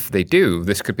 Because if they do,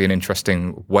 this could be an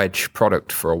interesting wedge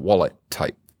product for a wallet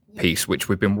type piece, which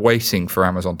we've been waiting for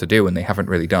Amazon to do and they haven't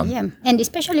really done. Yeah, and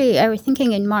especially I was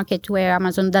thinking in market where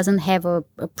Amazon doesn't have a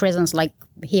presence like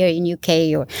here in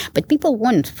UK, but people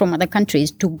want from other countries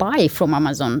to buy from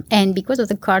Amazon, and because of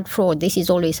the card fraud, this is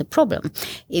always a problem.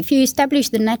 If you establish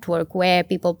the network where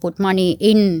people put money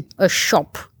in a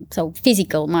shop, so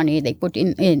physical money they put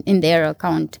in their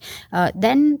account,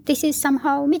 then this is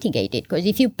somehow mitigated, because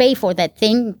if you pay for that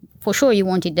thing, for sure you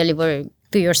want it delivered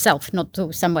to yourself, not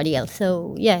to somebody else.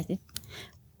 So yeah,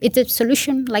 it's a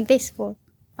solution like this for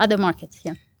other markets.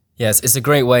 Yeah. Yes, it's a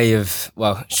great way of,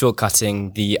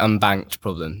 shortcutting the unbanked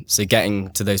problem. So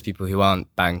getting to those people who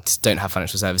aren't banked, don't have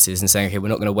financial services, and saying, okay, we're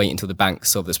not going to wait until the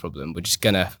banks solve this problem. We're just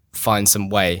going to find some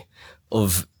way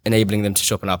of enabling them to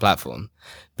shop on our platform.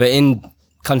 But in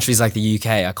countries like the UK,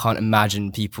 I can't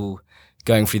imagine people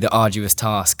going through the arduous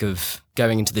task of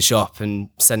going into the shop and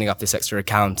setting up this extra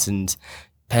account and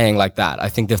paying like that. I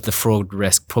think that the fraud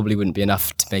risk probably wouldn't be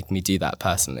enough to make me do that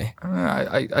personally.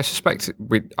 I suspect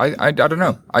I don't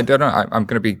know. I'm going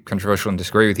to be controversial and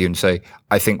disagree with you and say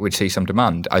I think we'd see some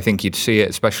demand. I think you'd see it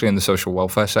especially in the social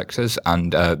welfare sectors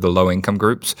and the low income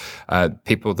groups.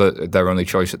 People that their only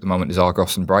choice at the moment is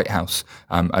Argos and Bright House,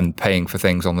 and paying for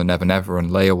things on the Never Never and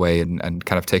layaway and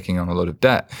kind of taking on a load of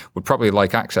debt would probably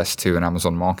like access to an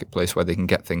Amazon marketplace where they can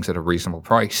get things at a reasonable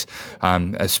price,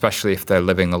 especially if they're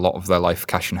living a lot of their life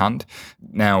cash in hand.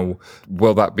 Now,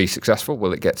 will that be successful?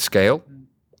 Will it get scale?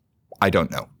 I don't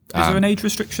know. Is there an age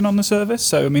restriction on the service?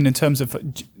 So, I mean, in terms of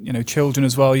children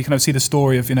as well, you kind of see the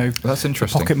story of that's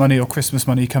interesting. Pocket money or Christmas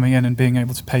money coming in and being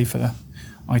able to pay for the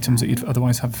items that you'd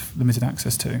otherwise have limited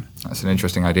access to. That's an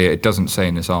interesting idea. It doesn't say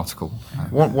in this article.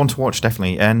 One to watch,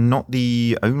 definitely. And not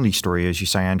the only story, as you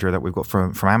say, Andrew, that we've got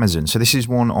from Amazon. So this is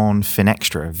one on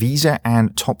Finextra. Visa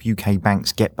and top UK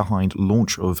banks get behind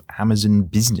launch of Amazon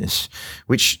Business,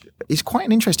 which is quite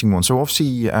an interesting one. So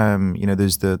obviously,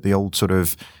 there's the old sort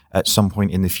of, at some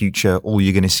point in the future, all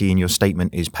you're going to see in your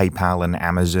statement is PayPal and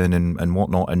Amazon and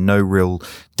whatnot, and no real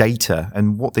data.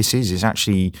 And what this is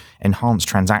actually enhanced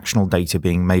transactional data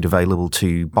being made available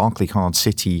to Barclaycard,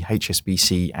 Citi,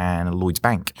 HSBC, and Lloyds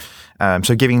Bank.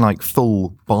 So giving like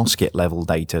full basket level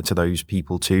data to those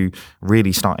people to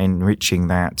really start enriching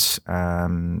that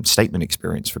statement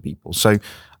experience for people. So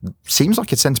seems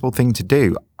like a sensible thing to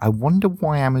do. I wonder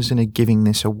why Amazon are giving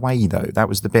this away, though. That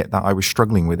was the bit that I was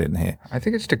struggling with in here. I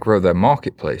think it's to grow their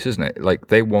marketplace, isn't it? Like,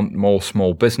 they want more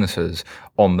small businesses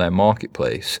on their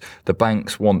marketplace. The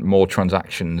banks want more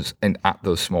transactions at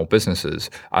those small businesses.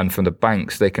 And from the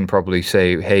banks, they can probably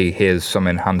say, hey, here's some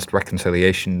enhanced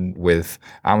reconciliation with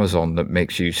Amazon that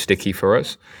makes you sticky for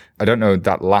us. I don't know,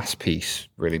 that last piece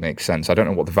really makes sense. I don't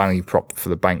know what the value prop for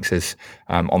the banks is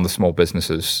on the small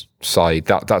businesses side.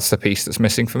 That's the piece that's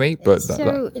missing for me. But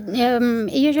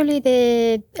usually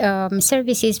the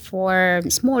services for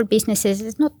small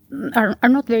businesses are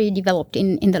not very developed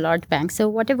in the large banks. So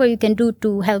whatever you can do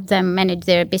to help them manage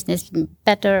their business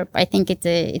better, I think it's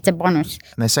a bonus.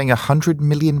 And they're saying 100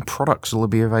 million products will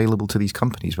be available to these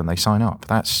companies when they sign up.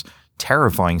 That's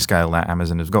terrifying scale that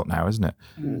Amazon has got now, isn't it?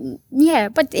 Yeah,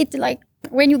 but it's like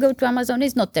when you go to Amazon,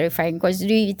 it's not terrifying because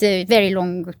it's a very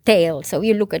long tail. So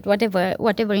you look at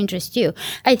whatever interests you.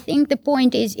 I think the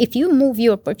point is if you move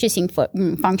your purchasing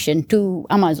function to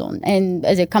Amazon, and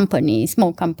as a company,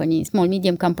 small,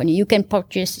 medium company, you can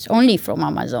purchase only from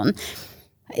Amazon.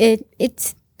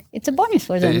 It's a bonus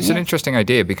for them. It's an interesting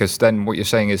idea, because then what you're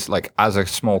saying is, like, as a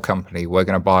small company, we're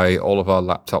going to buy all of our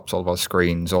laptops, all of our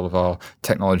screens, all of our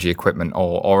technology equipment,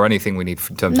 or anything we need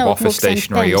in terms of office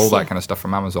stationery, all that kind of stuff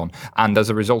from Amazon. And as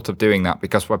a result of doing that,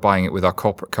 because we're buying it with our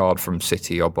corporate card from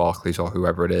Citi or Barclays or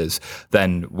whoever it is,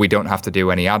 then we don't have to do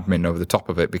any admin over the top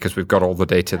of it, because we've got all the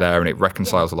data there and it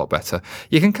reconciles a lot better.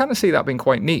 You can kind of see that being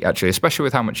quite neat, actually, especially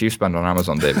with how much you spend on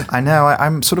Amazon, David. I know.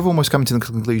 I'm sort of almost coming to the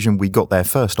conclusion we got there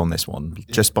first on this one,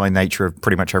 just by nature of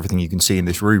pretty much everything you can see in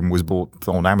this room was bought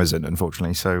on Amazon,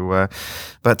 unfortunately. So,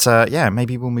 but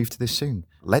maybe we'll move to this soon.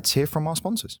 Let's hear from our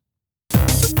sponsors.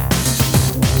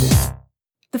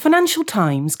 The Financial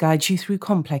Times guides you through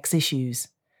complex issues.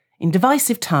 In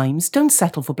divisive times, don't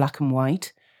settle for black and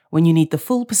white. When you need the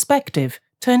full perspective,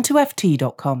 turn to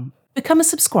ft.com. Become a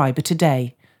subscriber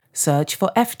today. Search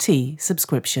for FT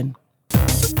subscription.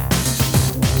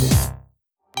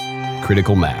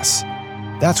 Critical mass.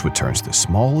 That's what turns the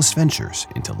smallest ventures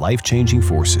into life-changing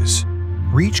forces.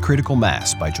 Reach critical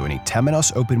mass by joining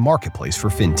Temenos Open Marketplace for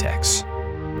fintechs,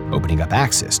 opening up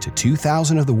access to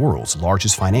 2,000 of the world's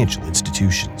largest financial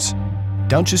institutions.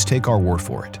 Don't just take our word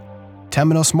for it.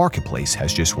 Temenos Marketplace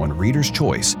has just won Reader's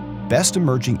Choice Best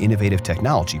Emerging Innovative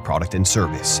Technology Product and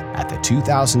Service at the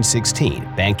 2016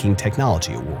 Banking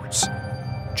Technology Awards.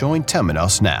 Join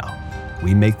Temenos now.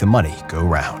 We make the money go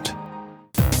round.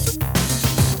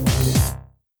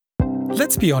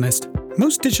 Let's be honest,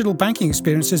 most digital banking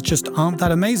experiences just aren't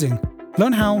that amazing.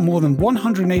 Learn how more than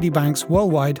 180 banks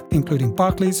worldwide, including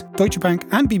Barclays, Deutsche Bank,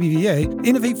 and BBVA,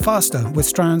 innovate faster with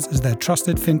Strands as their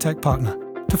trusted fintech partner.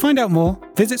 To find out more,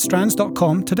 visit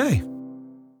strands.com today.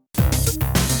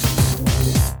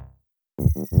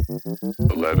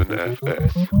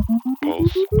 11FS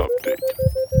Pulse Update.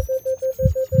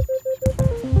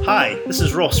 Hi, this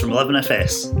is Ross from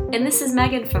 11FS. And this is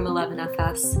Megan from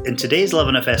 11FS. In today's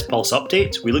 11FS Pulse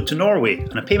Update, we look to Norway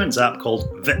and a payments app called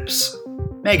Vipps.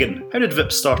 Megan, how did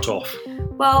Vipps start off?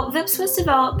 Well, Vipps was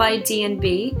developed by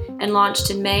DNB and launched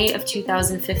in May of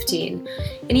 2015.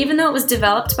 And even though it was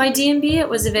developed by DNB, it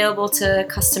was available to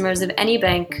customers of any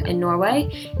bank in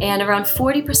Norway, and around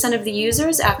 40% of the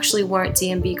users actually weren't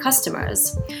DNB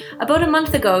customers. About a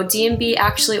month ago, DNB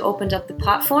actually opened up the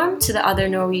platform to the other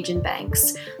Norwegian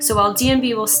banks. So while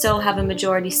DNB will still have a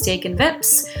majority stake in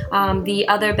Vipps, the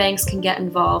other banks can get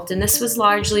involved. And this was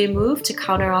largely a move to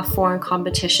counter off foreign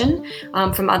competition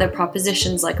from other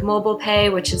propositions like mobile pay,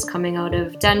 which is coming out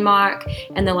of Denmark,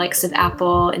 and the likes of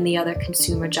Apple and the other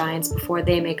consumer giants before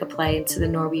they make a play into the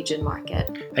Norwegian market.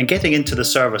 And getting into the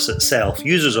service itself,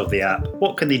 users of the app,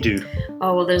 what can they do?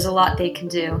 Oh, well, there's a lot they can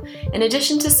do. In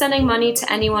addition to sending money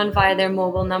to anyone via their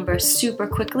mobile number super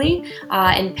quickly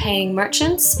and paying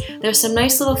merchants, there's some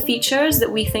nice little features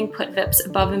that we think put Vipps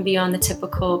above and beyond the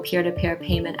typical peer-to-peer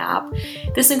payment app.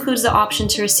 This includes the option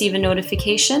to receive a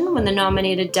notification when the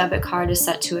nominated debit card is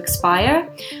set to expire.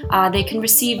 They can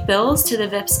receive bills to the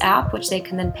Vipps app, which they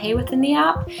can then pay within the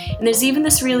app. And there's even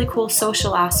this really cool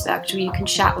social aspect where you can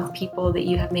chat with people that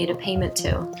you have made a payment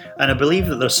to. And I believe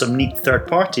that there's some neat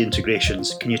third-party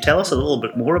integrations. Can you tell us a little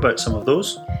bit more about some of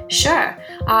those? Sure.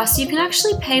 So you can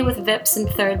actually pay with Vipps in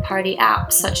third-party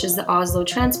apps, such as the Oslo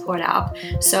Transport app.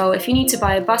 So if you need to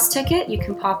buy a bus ticket, you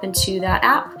can pop into that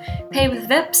app, pay with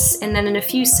Vipps, and then in a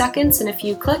few seconds and a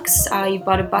few clicks, you've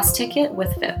bought a bus ticket with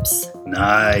Vipps.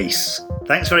 Nice.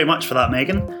 Thanks very much for that,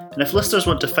 Megan. And if listeners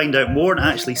want to find out more and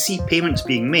actually see payments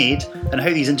being made and how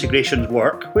these integrations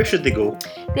work, where should they go?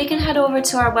 They can head over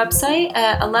to our website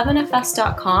at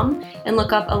 11fs.com and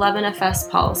look up 11FS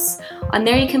Pulse. On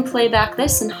there you can play back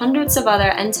this and hundreds of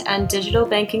other end-to-end digital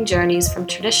banking journeys from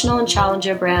traditional and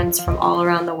challenger brands from all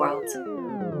around the world.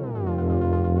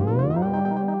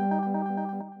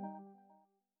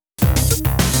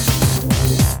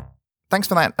 Thanks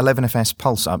for that 11FS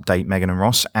Pulse update, Megan and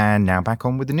Ross. And now back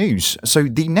on with the news. So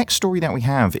the next story that we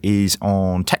have is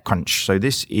on TechCrunch. So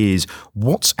this is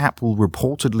WhatsApp will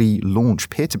reportedly launch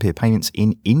peer-to-peer payments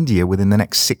in India within the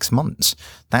next 6 months.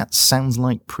 That sounds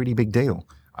like a pretty big deal.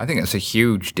 I think it's a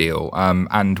huge deal.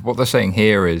 And what they're saying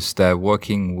here is they're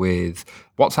working with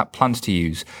WhatsApp plans to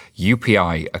use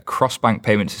UPI, a cross-bank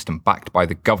payment system backed by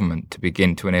the government, to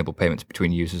begin to enable payments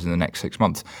between users in the next 6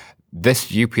 months.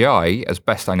 This UPI, as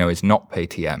best I know, is not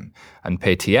Paytm. And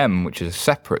Paytm, which is a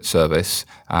separate service,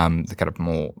 the kind of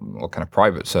more kind of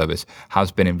private service,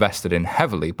 has been invested in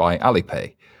heavily by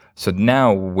Alipay. So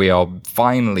now we are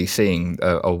finally seeing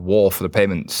a war for the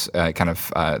payments,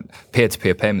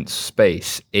 peer-to-peer payments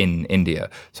space in India.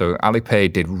 So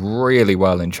Alipay did really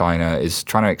well in China, is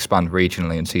trying to expand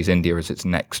regionally and sees India as its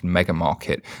next mega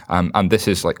market. And this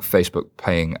is like Facebook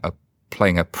playing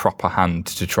a proper hand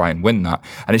to try and win that.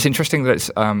 And it's interesting that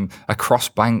it's a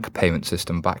cross-bank payment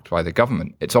system backed by the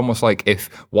government. It's almost like if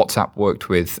WhatsApp worked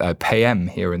with Payem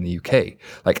here in the UK.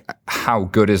 Like, how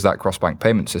good is that cross-bank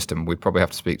payment system? We'd probably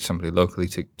have to speak to somebody locally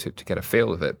to get a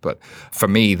feel of it. But for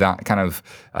me, that kind of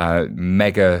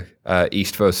mega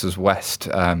East versus West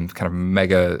kind of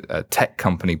mega tech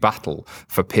company battle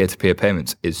for peer-to-peer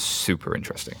payments is super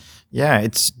interesting. Yeah,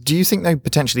 do you think though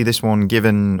potentially this one,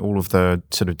 given all of the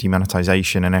sort of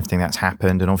demonetization and everything that's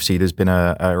happened, and obviously there's been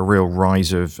a real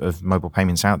rise of mobile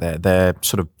payments out there, they're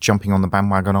sort of jumping on the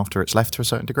bandwagon after it's left to a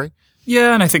certain degree?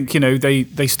 Yeah, and I think,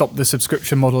 they stopped the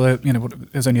subscription model, it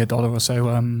was only $1 or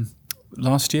so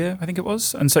last year, I think it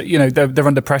was. And so, they're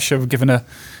under pressure given a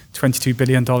 $22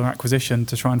 billion acquisition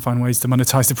to try and find ways to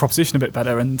monetize the proposition a bit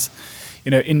better. And,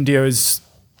 India is...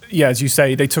 Yeah, as you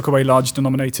say, they took away large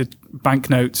denominated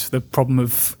banknotes, the problem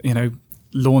of,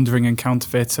 laundering and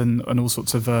counterfeit and all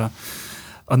sorts of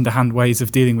underhand ways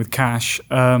of dealing with cash.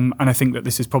 And I think that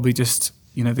this is probably just,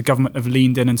 the government have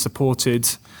leaned in and supported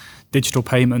digital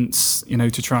payments,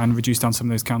 to try and reduce down some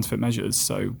of those counterfeit measures.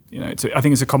 So, I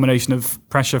think it's a combination of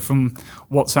pressure from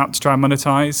WhatsApp to try and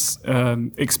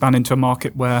monetize, expand into a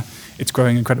market where it's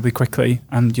growing incredibly quickly.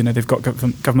 And, they've got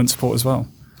government support as well.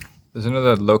 There's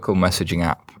another local messaging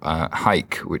app,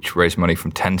 Hike, which raised money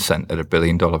from Tencent at $1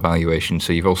 billion valuation.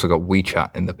 So you've also got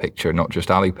WeChat in the picture, not just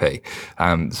Alipay.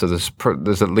 So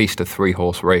there's at least a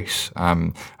 3-horse race,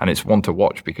 and it's one to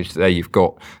watch because there you've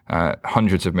got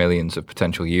hundreds of millions of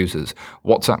potential users.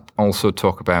 WhatsApp also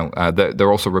talk about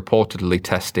they're also reportedly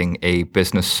testing a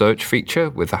business search feature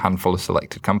with a handful of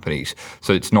selected companies.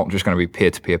 So it's not just going to be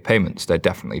peer-to-peer payments. They're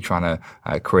definitely trying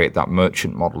to create that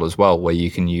merchant model as well, where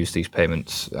you can use these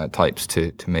payments types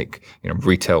to make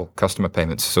retail customer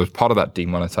payments. So as part of that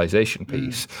demonetization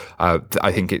piece,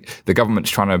 I think the government's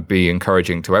trying to be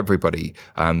encouraging to everybody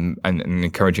and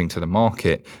encouraging to the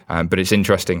market. But it's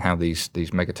interesting how these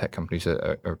mega tech companies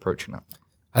are approaching that.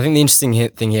 I think the interesting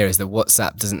thing here is that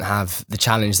WhatsApp doesn't have the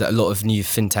challenge that a lot of new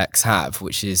fintechs have,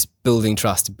 which is building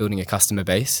trust, building a customer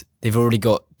base. They've already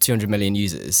got 200 million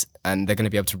users, and they're going to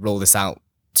be able to roll this out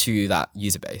to that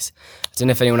user base. I don't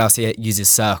know if anyone else here uses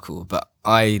Circle, but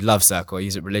I love Circle. I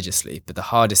use it religiously. But the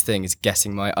hardest thing is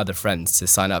getting my other friends to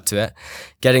sign up to it,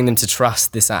 getting them to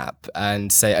trust this app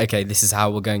and say, okay, this is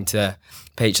how we're going to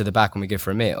pay each other back when we go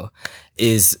for a meal,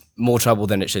 is more trouble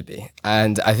than it should be.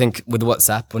 And I think with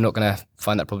WhatsApp, we're not going to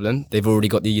find that problem. They've already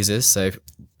got the users. So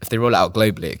if they roll it out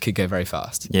globally, it could go very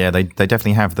fast. Yeah, they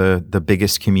definitely have the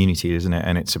biggest community, isn't it?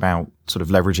 And it's about sort of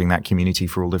leveraging that community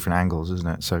for all different angles, isn't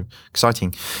it? So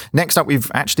exciting. Next up,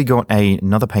 we've actually got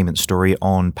another payment story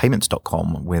on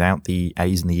payments.com without the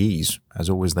A's and the E's, as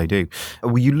always they do.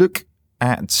 Will you look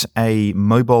at a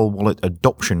mobile wallet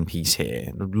adoption piece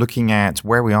here, looking at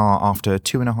where we are after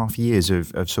 2.5 years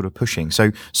of sort of pushing.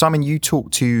 So, Simon, you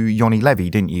talked to Yoni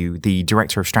Levy, didn't you, the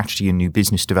Director of Strategy and New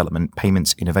Business Development,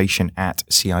 Payments Innovation at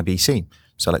CIBC.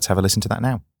 So let's have a listen to that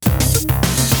now.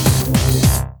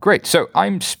 Great. So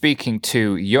I'm speaking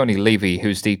to Yoni Levy,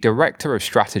 who's the Director of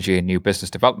Strategy and New Business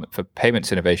Development for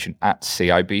Payments Innovation at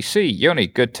CIBC. Yoni,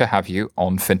 good to have you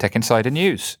on FinTech Insider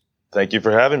News. Thank you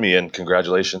for having me, and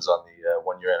congratulations on the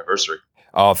 1-year anniversary.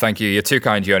 Oh, thank you. You're too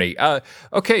kind, Yoni.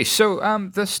 Okay, so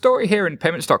the story here in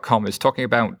payments.com is talking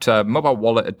about mobile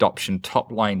wallet adoption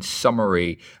top line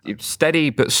summary. Steady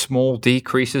but small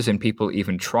decreases in people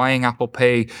even trying Apple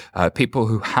Pay. People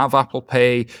who have Apple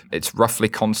Pay, it's roughly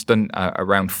constant,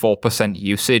 around 4%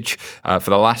 usage for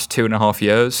the last 2.5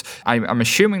 years. I'm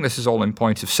assuming this is all in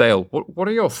point of sale. What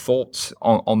are your thoughts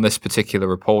on this particular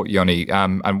report, Yoni?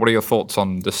 And what are your thoughts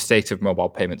on the state of mobile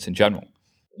payments in general?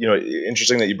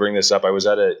 Interesting that you bring this up. I was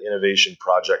at an innovation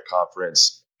project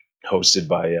conference hosted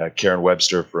by Karen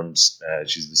Webster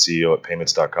she's the CEO at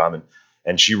payments.com.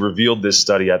 And she revealed this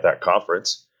study at that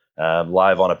conference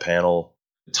live on a panel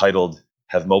titled,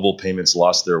 "Have Mobile Payments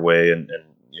Lost Their Way?" And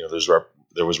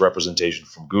there was representation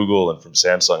from Google and from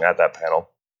Samsung at that panel.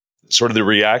 Sort of the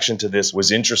reaction to this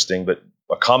was interesting, but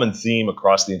a common theme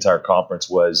across the entire conference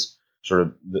was sort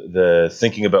of the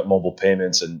thinking about mobile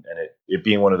payments and it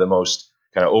being one of the most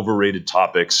kind of overrated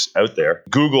topics out there.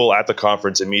 Google at the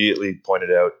conference immediately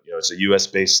pointed out, it's a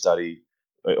US-based study.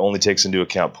 It only takes into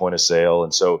account point of sale.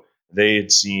 And so they had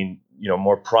seen,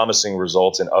 more promising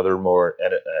results in other more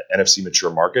NFC mature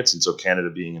markets. And so Canada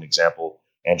being an example,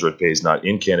 Android Pay is not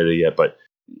in Canada yet, but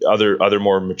other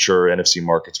more mature NFC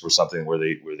markets were something where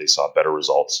they saw better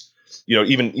results.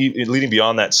 Even leading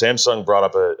beyond that, Samsung brought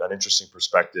up an interesting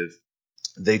perspective.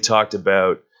 They talked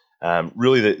about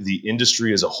really the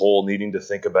industry as a whole needing to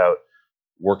think about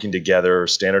working together,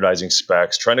 standardizing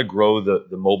specs, trying to grow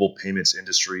the mobile payments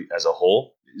industry as a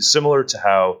whole, similar to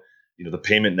how the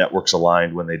payment networks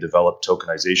aligned when they developed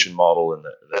tokenization model and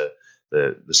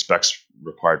the specs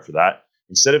required for that.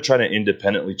 Instead of trying to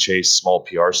independently chase small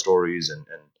PR stories and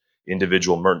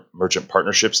individual merchant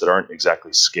partnerships that aren't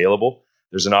exactly scalable,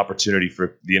 there's an opportunity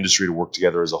for the industry to work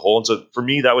together as a whole. And so for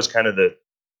me, that was kind of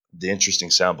the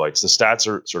interesting sound bites. The stats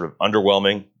are sort of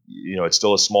underwhelming. It's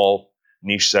still a small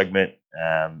niche segment.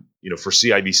 For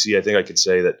CIBC, I think I could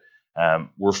say that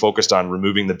we're focused on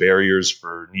removing the barriers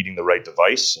for needing the right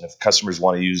device. And if customers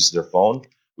want to use their phone,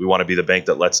 we want to be the bank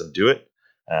that lets them do it.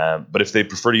 But if they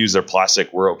prefer to use their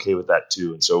plastic, we're okay with that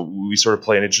too. And so we sort of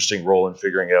play an interesting role in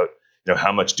figuring out,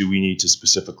 how much do we need to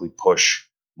specifically push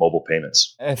mobile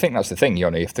payments. I think that's the thing,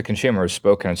 Yoni. If the consumer has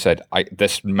spoken and said,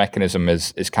 this mechanism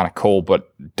is kind of cool,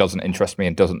 but doesn't interest me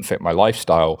and doesn't fit my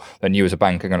lifestyle, then you as a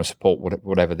bank are going to support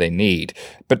whatever they need.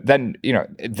 But then,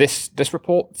 this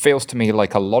report feels to me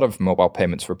like a lot of mobile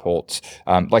payments reports,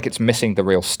 like it's missing the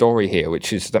real story here,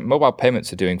 which is that mobile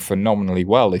payments are doing phenomenally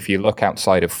well if you look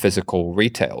outside of physical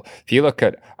retail. If you look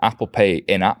at Apple Pay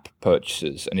in-app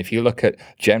purchases, and if you look at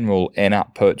general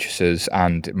in-app purchases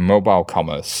and mobile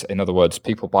commerce, in other words,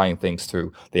 people buying things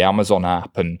through the Amazon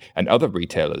app and other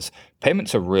retailers,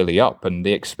 payments are really up, and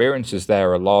the experiences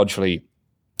there are largely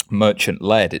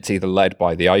merchant-led. It's either led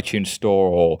by the iTunes Store,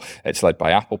 or it's led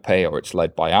by Apple Pay, or it's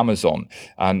led by Amazon.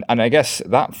 And I guess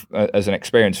that, as an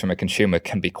experience from a consumer,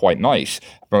 can be quite nice.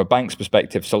 From a bank's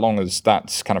perspective, so long as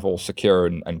that's kind of all secure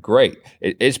and great,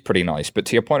 it is pretty nice. But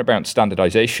to your point about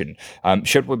standardization,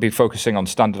 should we be focusing on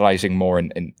standardizing more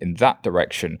in that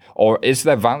direction? Or is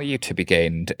there value to be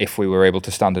gained if we were able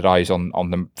to standardize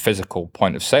on the physical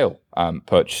point of sale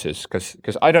purchases?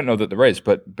 Because I don't know that there is,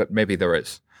 but maybe there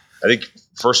is. I think,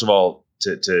 first of all,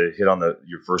 to hit on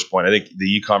your first point, I think the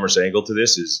e-commerce angle to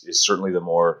this is certainly the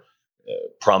more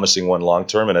promising one long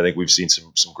term, and I think we've seen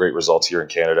some great results here in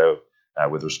Canada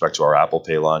with respect to our Apple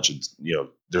Pay launch. And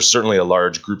there's certainly a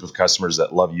large group of customers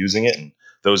that love using it, and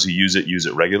those who use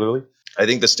it regularly. I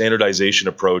think the standardization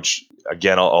approach,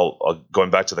 again, I'll going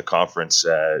back to the conference,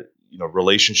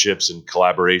 relationships and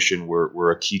collaboration were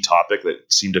a key topic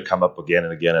that seemed to come up again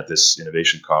and again at this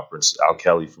innovation conference. Al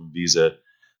Kelly from Visa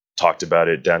talked about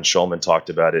it. Dan Schulman talked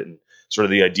about it, and sort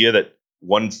of the idea that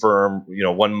one firm,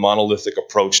 one monolithic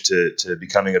approach to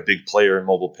becoming a big player in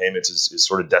mobile payments is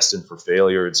sort of destined for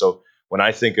failure. And so when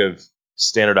I think of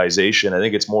standardization, I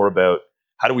think it's more about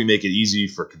how do we make it easy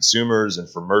for consumers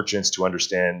and for merchants to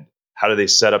understand how do they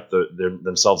set up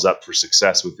themselves up for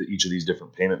success with each of these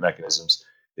different payment mechanisms.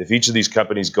 If each of these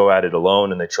companies go at it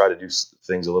alone and they try to do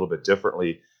things a little bit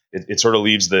differently, it sort of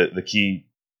leaves the key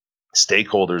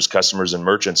stakeholders, customers and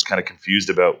merchants, kind of confused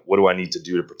about what do I need to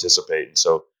do to participate. And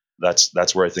so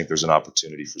that's where I think there's an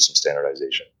opportunity for some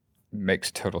standardization.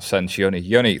 Makes total sense, Yoni.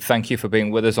 Yoni, thank you for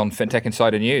being with us on FinTech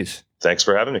Insider News. Thanks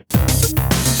for having me.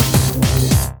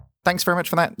 Thanks very much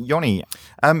for that, Yoni.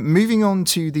 Moving on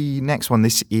to the next one.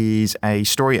 This is a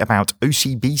story about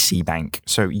OCBC Bank.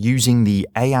 So using the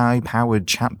AI-powered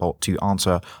chatbot to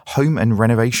answer home and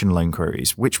renovation loan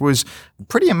queries, which was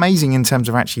pretty amazing in terms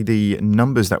of actually the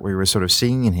numbers that we were sort of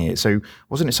seeing in here. So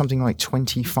wasn't it something like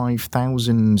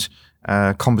 25,000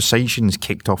 conversations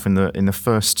kicked off in the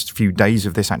first few days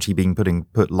of this actually being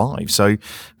put live. So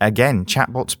again,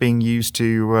 chatbots being used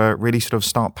to really sort of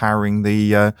start powering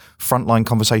the frontline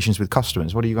conversations with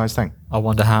customers. What do you guys think? I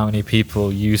wonder how many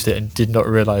people used it and did not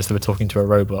realize they were talking to a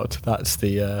robot. That's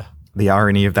the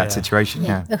irony of that situation.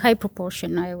 Yeah, a high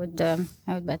proportion. I would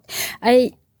bet.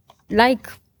 I like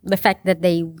the fact that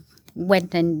they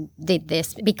went and did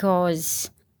this because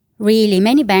really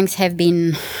many banks have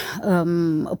been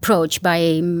approached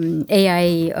by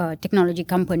AI technology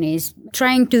companies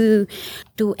trying to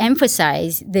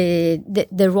emphasize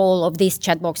the role of these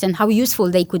chatbots and how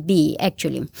useful they could be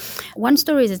actually. One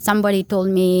story that somebody told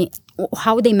me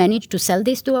how they managed to sell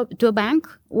this to a bank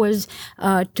was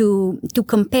to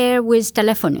compare with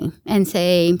telephony and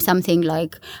say something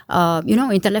like,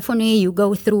 in telephony you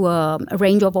go through a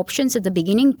range of options at the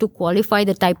beginning to qualify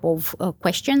the type of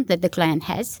question that the client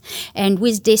has, and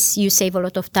with this you save a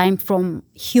lot of time from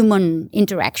human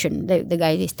interaction, the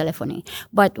guy is telephony.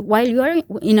 But while you are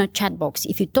in a chat box,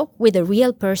 if you talk with a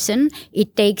real person,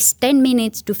 it takes 10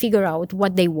 minutes to figure out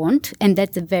what they want, and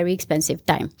that's a very expensive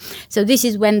time. So this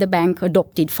is when the bank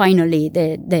adopted finally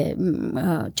the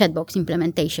chatbox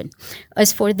implementation.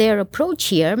 As for their approach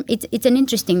here, it's an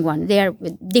interesting one. There are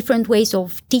different ways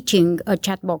of teaching a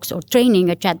chatbox or training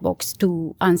a chatbox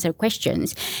to answer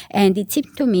questions. And it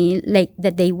seemed to me like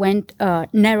that they went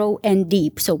narrow and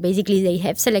deep. So basically they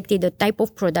have selected a type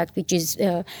of product which is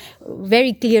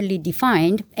very clearly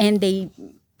defined, and they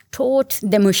taught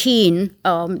the machine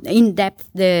in depth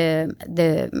the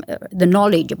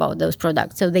knowledge about those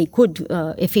products, so they could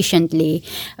efficiently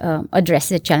address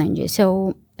the challenges,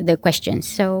 so the questions.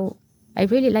 So I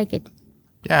really like it.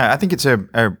 Yeah, I think it's a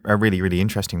really, really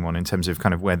interesting one in terms of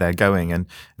kind of where they're going. And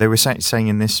they were saying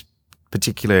in this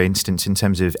particular instance, in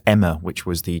terms of Emma, which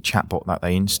was the chatbot that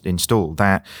they installed,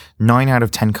 that 9 out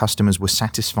of 10 customers were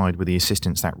satisfied with the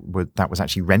assistance that was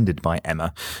actually rendered by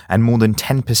Emma, and more than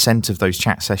 10% of those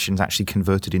chat sessions actually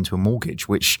converted into a mortgage,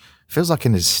 which feels like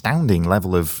an astounding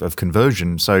level of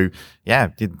conversion. So yeah,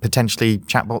 potentially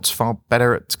chatbots far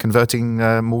better at converting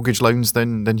mortgage loans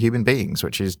than human beings,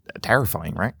 which is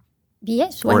terrifying, right?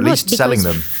 Yes, or at least selling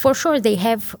them. For sure, they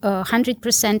have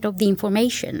 100% of the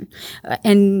information,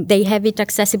 and they have it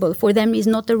accessible. For them, it's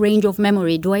not a range of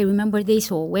memory. Do I remember this,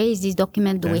 or where is this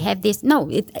document? Do we have this? No,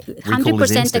 it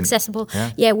 100% accessible.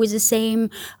 Yeah, with the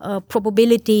same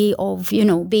probability of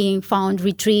being found,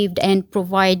 retrieved, and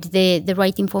provide the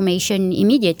right information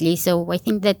immediately. So I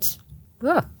think that's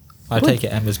I take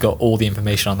it Emma's got all the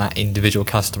information on that individual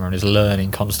customer and is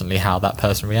learning constantly how that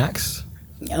person reacts.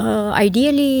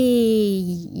 Ideally,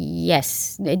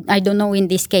 yes. I don't know in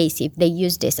this case if they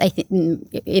use this. I think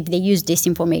if they use this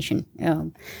information,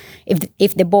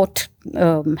 if the bot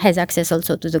has access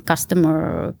also to the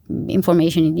customer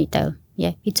information in detail.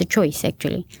 Yeah, it's a choice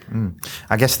actually.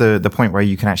 I guess the point where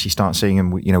you can actually start seeing,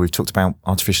 and we've talked about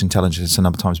artificial intelligence a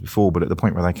number of times before, but at the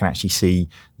point where they can actually see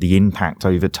the impact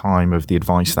over time of the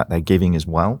advice that they're giving as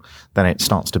well, then it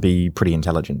starts to be pretty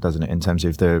intelligent, doesn't it? In terms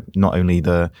of not only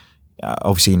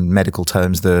obviously in medical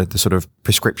terms, the sort of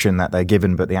prescription that they're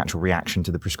given, but the actual reaction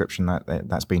to the prescription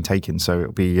that's being taken. So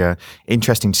it'll be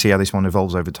interesting to see how this one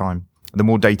evolves over time. The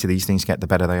more data these things get, the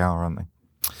better they are, aren't they?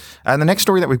 And the next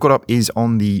story that we've got up is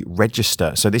on the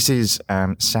register. So this is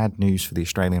sad news for the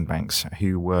Australian banks,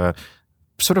 who were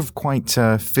sort of quite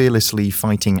fearlessly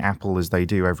fighting Apple as they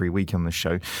do every week on the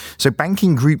show. So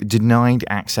Banking Group denied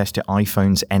access to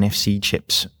iPhone's NFC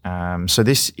chips. So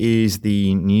this is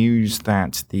the news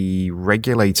that the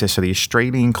regulator, so the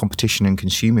Australian Competition and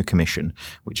Consumer Commission,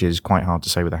 which is quite hard to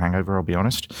say with a hangover, I'll be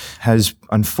honest, has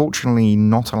unfortunately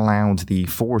not allowed the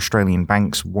 4 Australian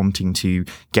banks wanting to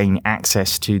gain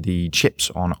access to the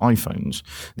chips on iPhones.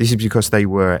 This is because they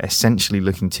were essentially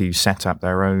looking to set up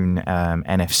their own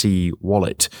NFC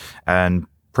wallet. And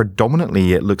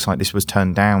predominantly it looks like this was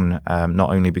turned down, not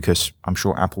only because I'm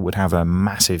sure Apple would have a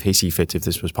massive hissy fit if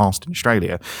this was passed in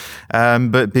Australia,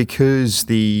 but because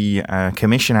the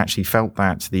commission actually felt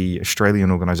that the Australian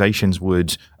organisations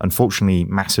would unfortunately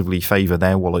massively favour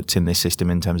their wallets in this system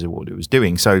in terms of what it was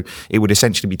doing. So it would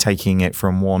essentially be taking it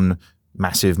from one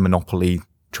massive monopoly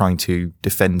trying to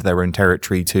defend their own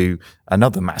territory to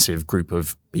another massive group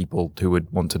of people who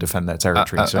would want to defend their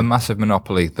territory. A massive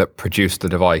monopoly that produced the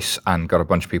device and got a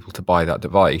bunch of people to buy that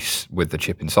device with the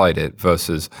chip inside it,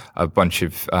 versus a bunch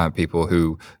of people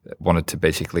who wanted to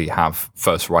basically have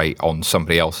first right on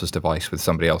somebody else's device with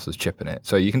somebody else's chip in it.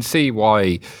 So you can see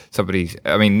why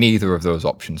neither of those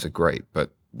options are great,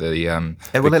 but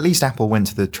Well, at least Apple went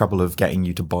to the trouble of getting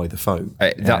you to buy the phone.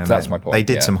 That's my point. They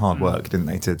did some hard work, didn't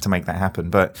they, to make that happen?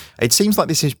 But it seems like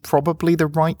this is probably the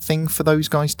right thing for those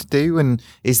guys to do. And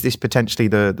is this potentially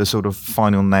the sort of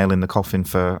final nail in the coffin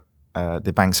for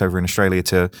the banks over in Australia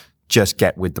to just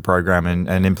get with the program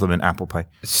and implement Apple Pay?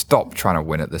 Stop trying to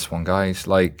win at this one, guys.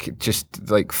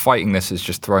 Fighting this is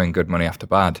just throwing good money after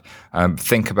bad.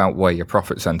 Think about where your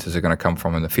profit centers are going to come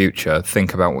from in the future.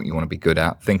 Think about what you want to be good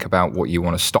at. Think about what you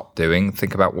want to stop doing.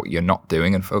 Think about what you're not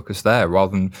doing and focus there,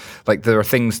 rather than there are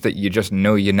things that you just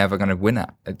know you're never going to win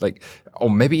at. Or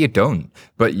maybe you don't,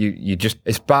 but you just,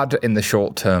 it's bad in the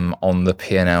short term on the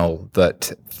P&L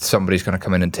that somebody's going to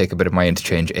come in and take a bit of my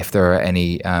interchange if there are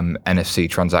any NFC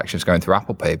transactions going through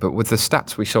Apple Pay. But with the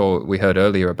stats we heard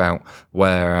earlier about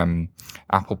where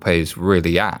Apple Pay is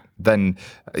really at, then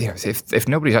if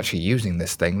nobody's actually using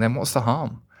this thing, then what's the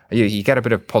harm? You get a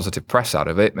bit of positive press out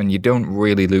of it, and you don't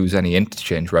really lose any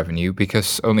interchange revenue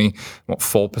because only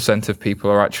 4% of people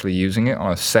are actually using it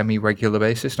on a semi-regular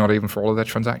basis, not even for all of their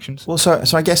transactions. Well, so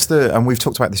I guess and we've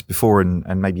talked about this before,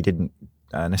 and maybe didn't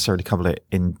necessarily cover it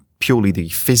in purely the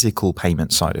physical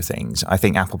payment side of things. I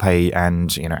think Apple Pay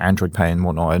and Android Pay and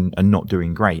whatnot are not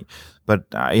doing great. But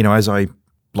as I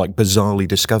bizarrely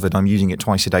discovered, I'm using it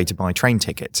twice a day to buy train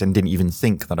tickets and didn't even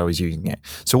think that I was using it.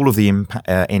 So all of the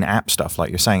in-app stuff, like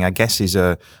you're saying, I guess is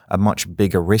a much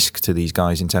bigger risk to these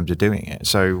guys in terms of doing it.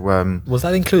 So was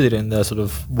that included in the sort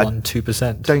of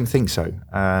 1-2%? Don't think so.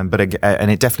 But it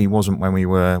definitely wasn't when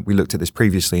we looked at this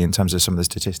previously in terms of some of the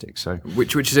statistics. So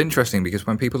which is interesting, because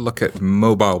when people look at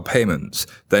mobile payments,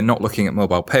 they're not looking at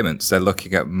mobile payments. They're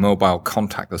looking at mobile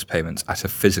contactless payments at a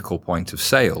physical point of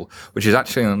sale, which is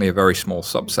actually only a very small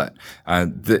subset.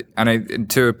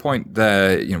 To a point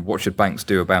there, what should banks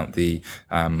do about the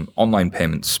online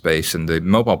payment space and the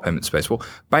mobile payment space? Well,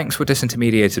 banks were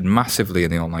disintermediated massively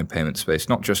in the online payment space,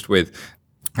 not just with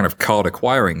kind of card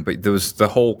acquiring, but there was the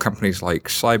whole companies like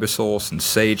CyberSource and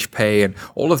SagePay, and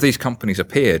all of these companies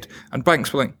appeared, and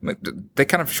banks were they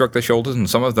kind of shrugged their shoulders, and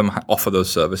some of them offer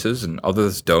those services and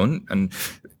others don't, and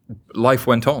life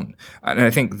went on. And I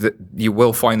think that you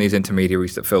will find these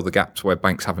intermediaries that fill the gaps where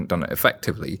banks haven't done it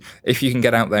effectively. If you can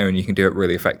get out there and you can do it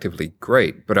really effectively,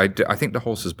 great. But I think the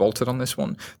horse has bolted on this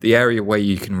one. The area where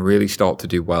you can really start to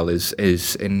do well is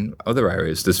in other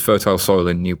areas. There's fertile soil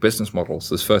in new business models.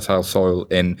 There's fertile soil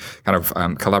in kind of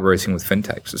collaborating with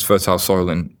fintechs. There's fertile soil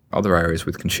in other areas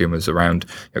with consumers around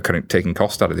kind of taking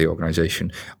cost out of the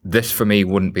organization. This, for me,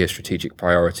 wouldn't be a strategic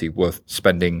priority worth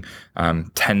spending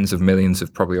tens of millions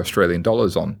of probably Australian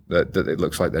dollars on that it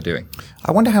looks like they're doing.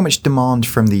 I wonder how much demand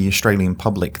from the Australian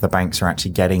public the banks are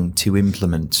actually getting to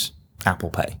implement Apple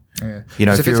Pay. Yeah.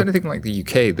 If it's anything like the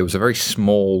UK, there was a very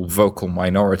small vocal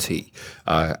minority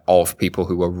of people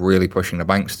who were really pushing the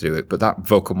banks to do it, but that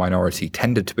vocal minority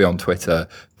tended to be on Twitter,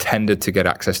 tended to get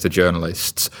access to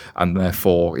journalists, and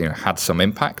therefore had some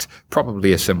impact.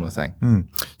 Probably a similar thing.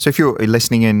 So if you're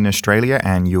listening in Australia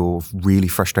and you're really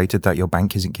frustrated that your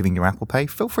bank isn't giving you Apple Pay,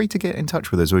 feel free to get in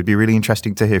touch with us. It would be really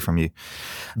interesting to hear from you.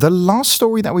 The last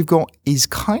story that we've got is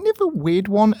kind of a weird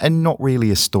one, and not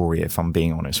really a story, if I'm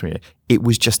being honest with you. It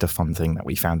was just a fun thing that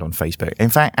we found on Facebook. In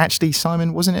fact, actually,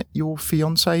 Simon, wasn't it your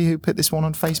fiance who put this one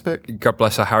on Facebook? God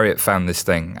bless her. Harriet found this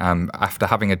thing after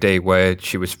having a day where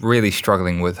she was really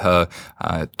struggling with her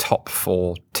top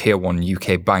 4 tier 1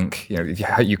 UK bank,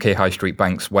 UK high street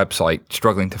bank's website,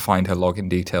 struggling to find her login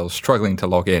details, struggling to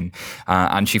log in.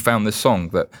 And she found this song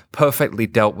that perfectly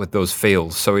dealt with those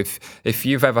feels. So if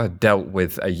you've ever dealt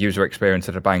with a user experience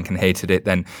at a bank and hated it,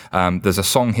 then there's a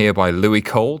song here by Louis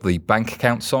Cole, the bank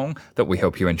account song, that we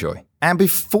hope you enjoy. And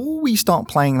before we start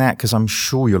playing that, because I'm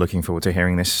sure you're looking forward to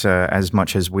hearing this as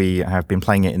much as we have been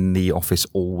playing it in the office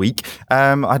all week,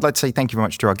 I'd like to say thank you very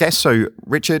much to our guests. So,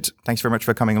 Richard, thanks very much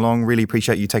for coming along. Really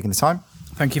appreciate you taking the time.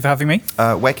 Thank you for having me.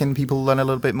 Where can people learn a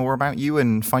little bit more about you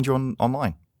and find you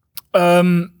online?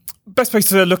 Best place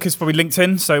to look is probably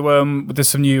LinkedIn. So there's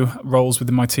some new roles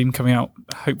within my team coming out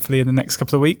hopefully in the next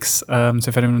couple of weeks. So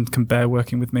if anyone can bear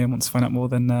working with me and wants to find out more,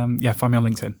 then find me on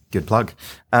LinkedIn. Good plug.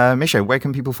 Misha, where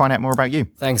can people find out more about you?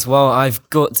 Thanks. Well, I've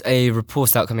got a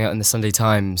report out coming out in the Sunday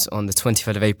Times on the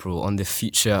 23rd of April on the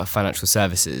future of financial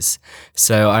services.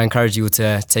 So I encourage you all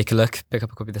to take a look, pick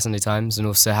up a copy of the Sunday Times, and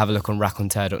also have a look on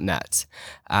raconteur.net.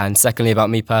 And secondly,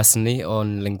 about me personally,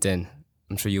 on LinkedIn.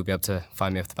 I'm sure you'll be able to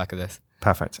find me off the back of this.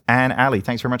 Perfect. And Ali,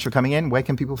 thanks very much for coming in. Where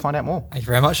can people find out more? Thank you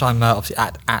very much. I'm obviously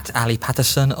at Ali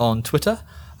Patterson on Twitter.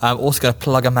 Also going to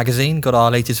plug a magazine. Got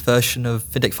our latest version of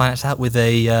FinTech Finance out with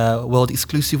a world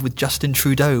exclusive with Justin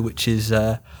Trudeau, which is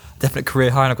a definite career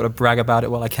high, and I've got to brag about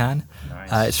it while I can.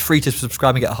 Nice. It's free to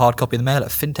subscribe and get a hard copy in the mail at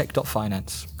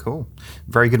fintech.finance. Cool.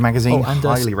 Very good magazine. And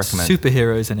highly recommend.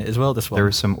 Superheroes in it as well, this one. There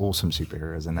are some awesome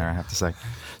superheroes in there, I have to say.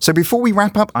 So before we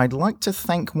wrap up, I'd like to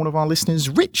thank one of our listeners,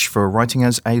 Rich, for writing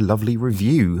us a lovely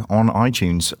review on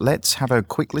iTunes. Let's have a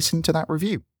quick listen to that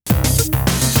review.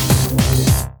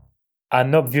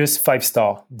 An obvious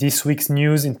 5-star. This week's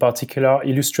news in particular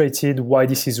illustrated why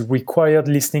this is required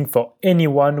listening for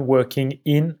anyone working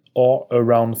in or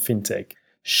around fintech.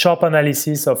 Sharp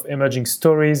analysis of emerging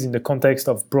stories in the context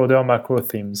of broader macro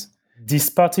themes. This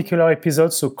particular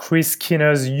episode saw Chris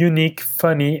Skinner's unique,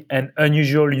 funny, and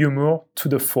unusual humor to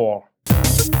the fore.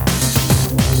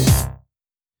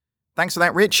 Thanks for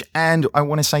that, Rich. And I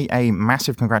want to say a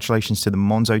massive congratulations to the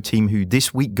Monzo team who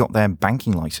this week got their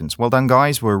banking license. Well done,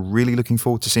 guys. We're really looking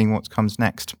forward to seeing what comes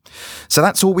next. So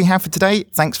that's all we have for today.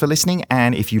 Thanks for listening.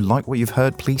 And if you like what you've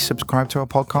heard, please subscribe to our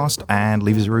podcast and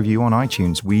leave us a review on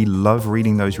iTunes. We love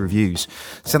reading those reviews.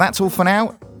 So that's all for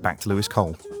now. Back to Lewis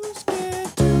Cole.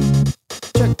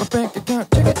 Check my bank account.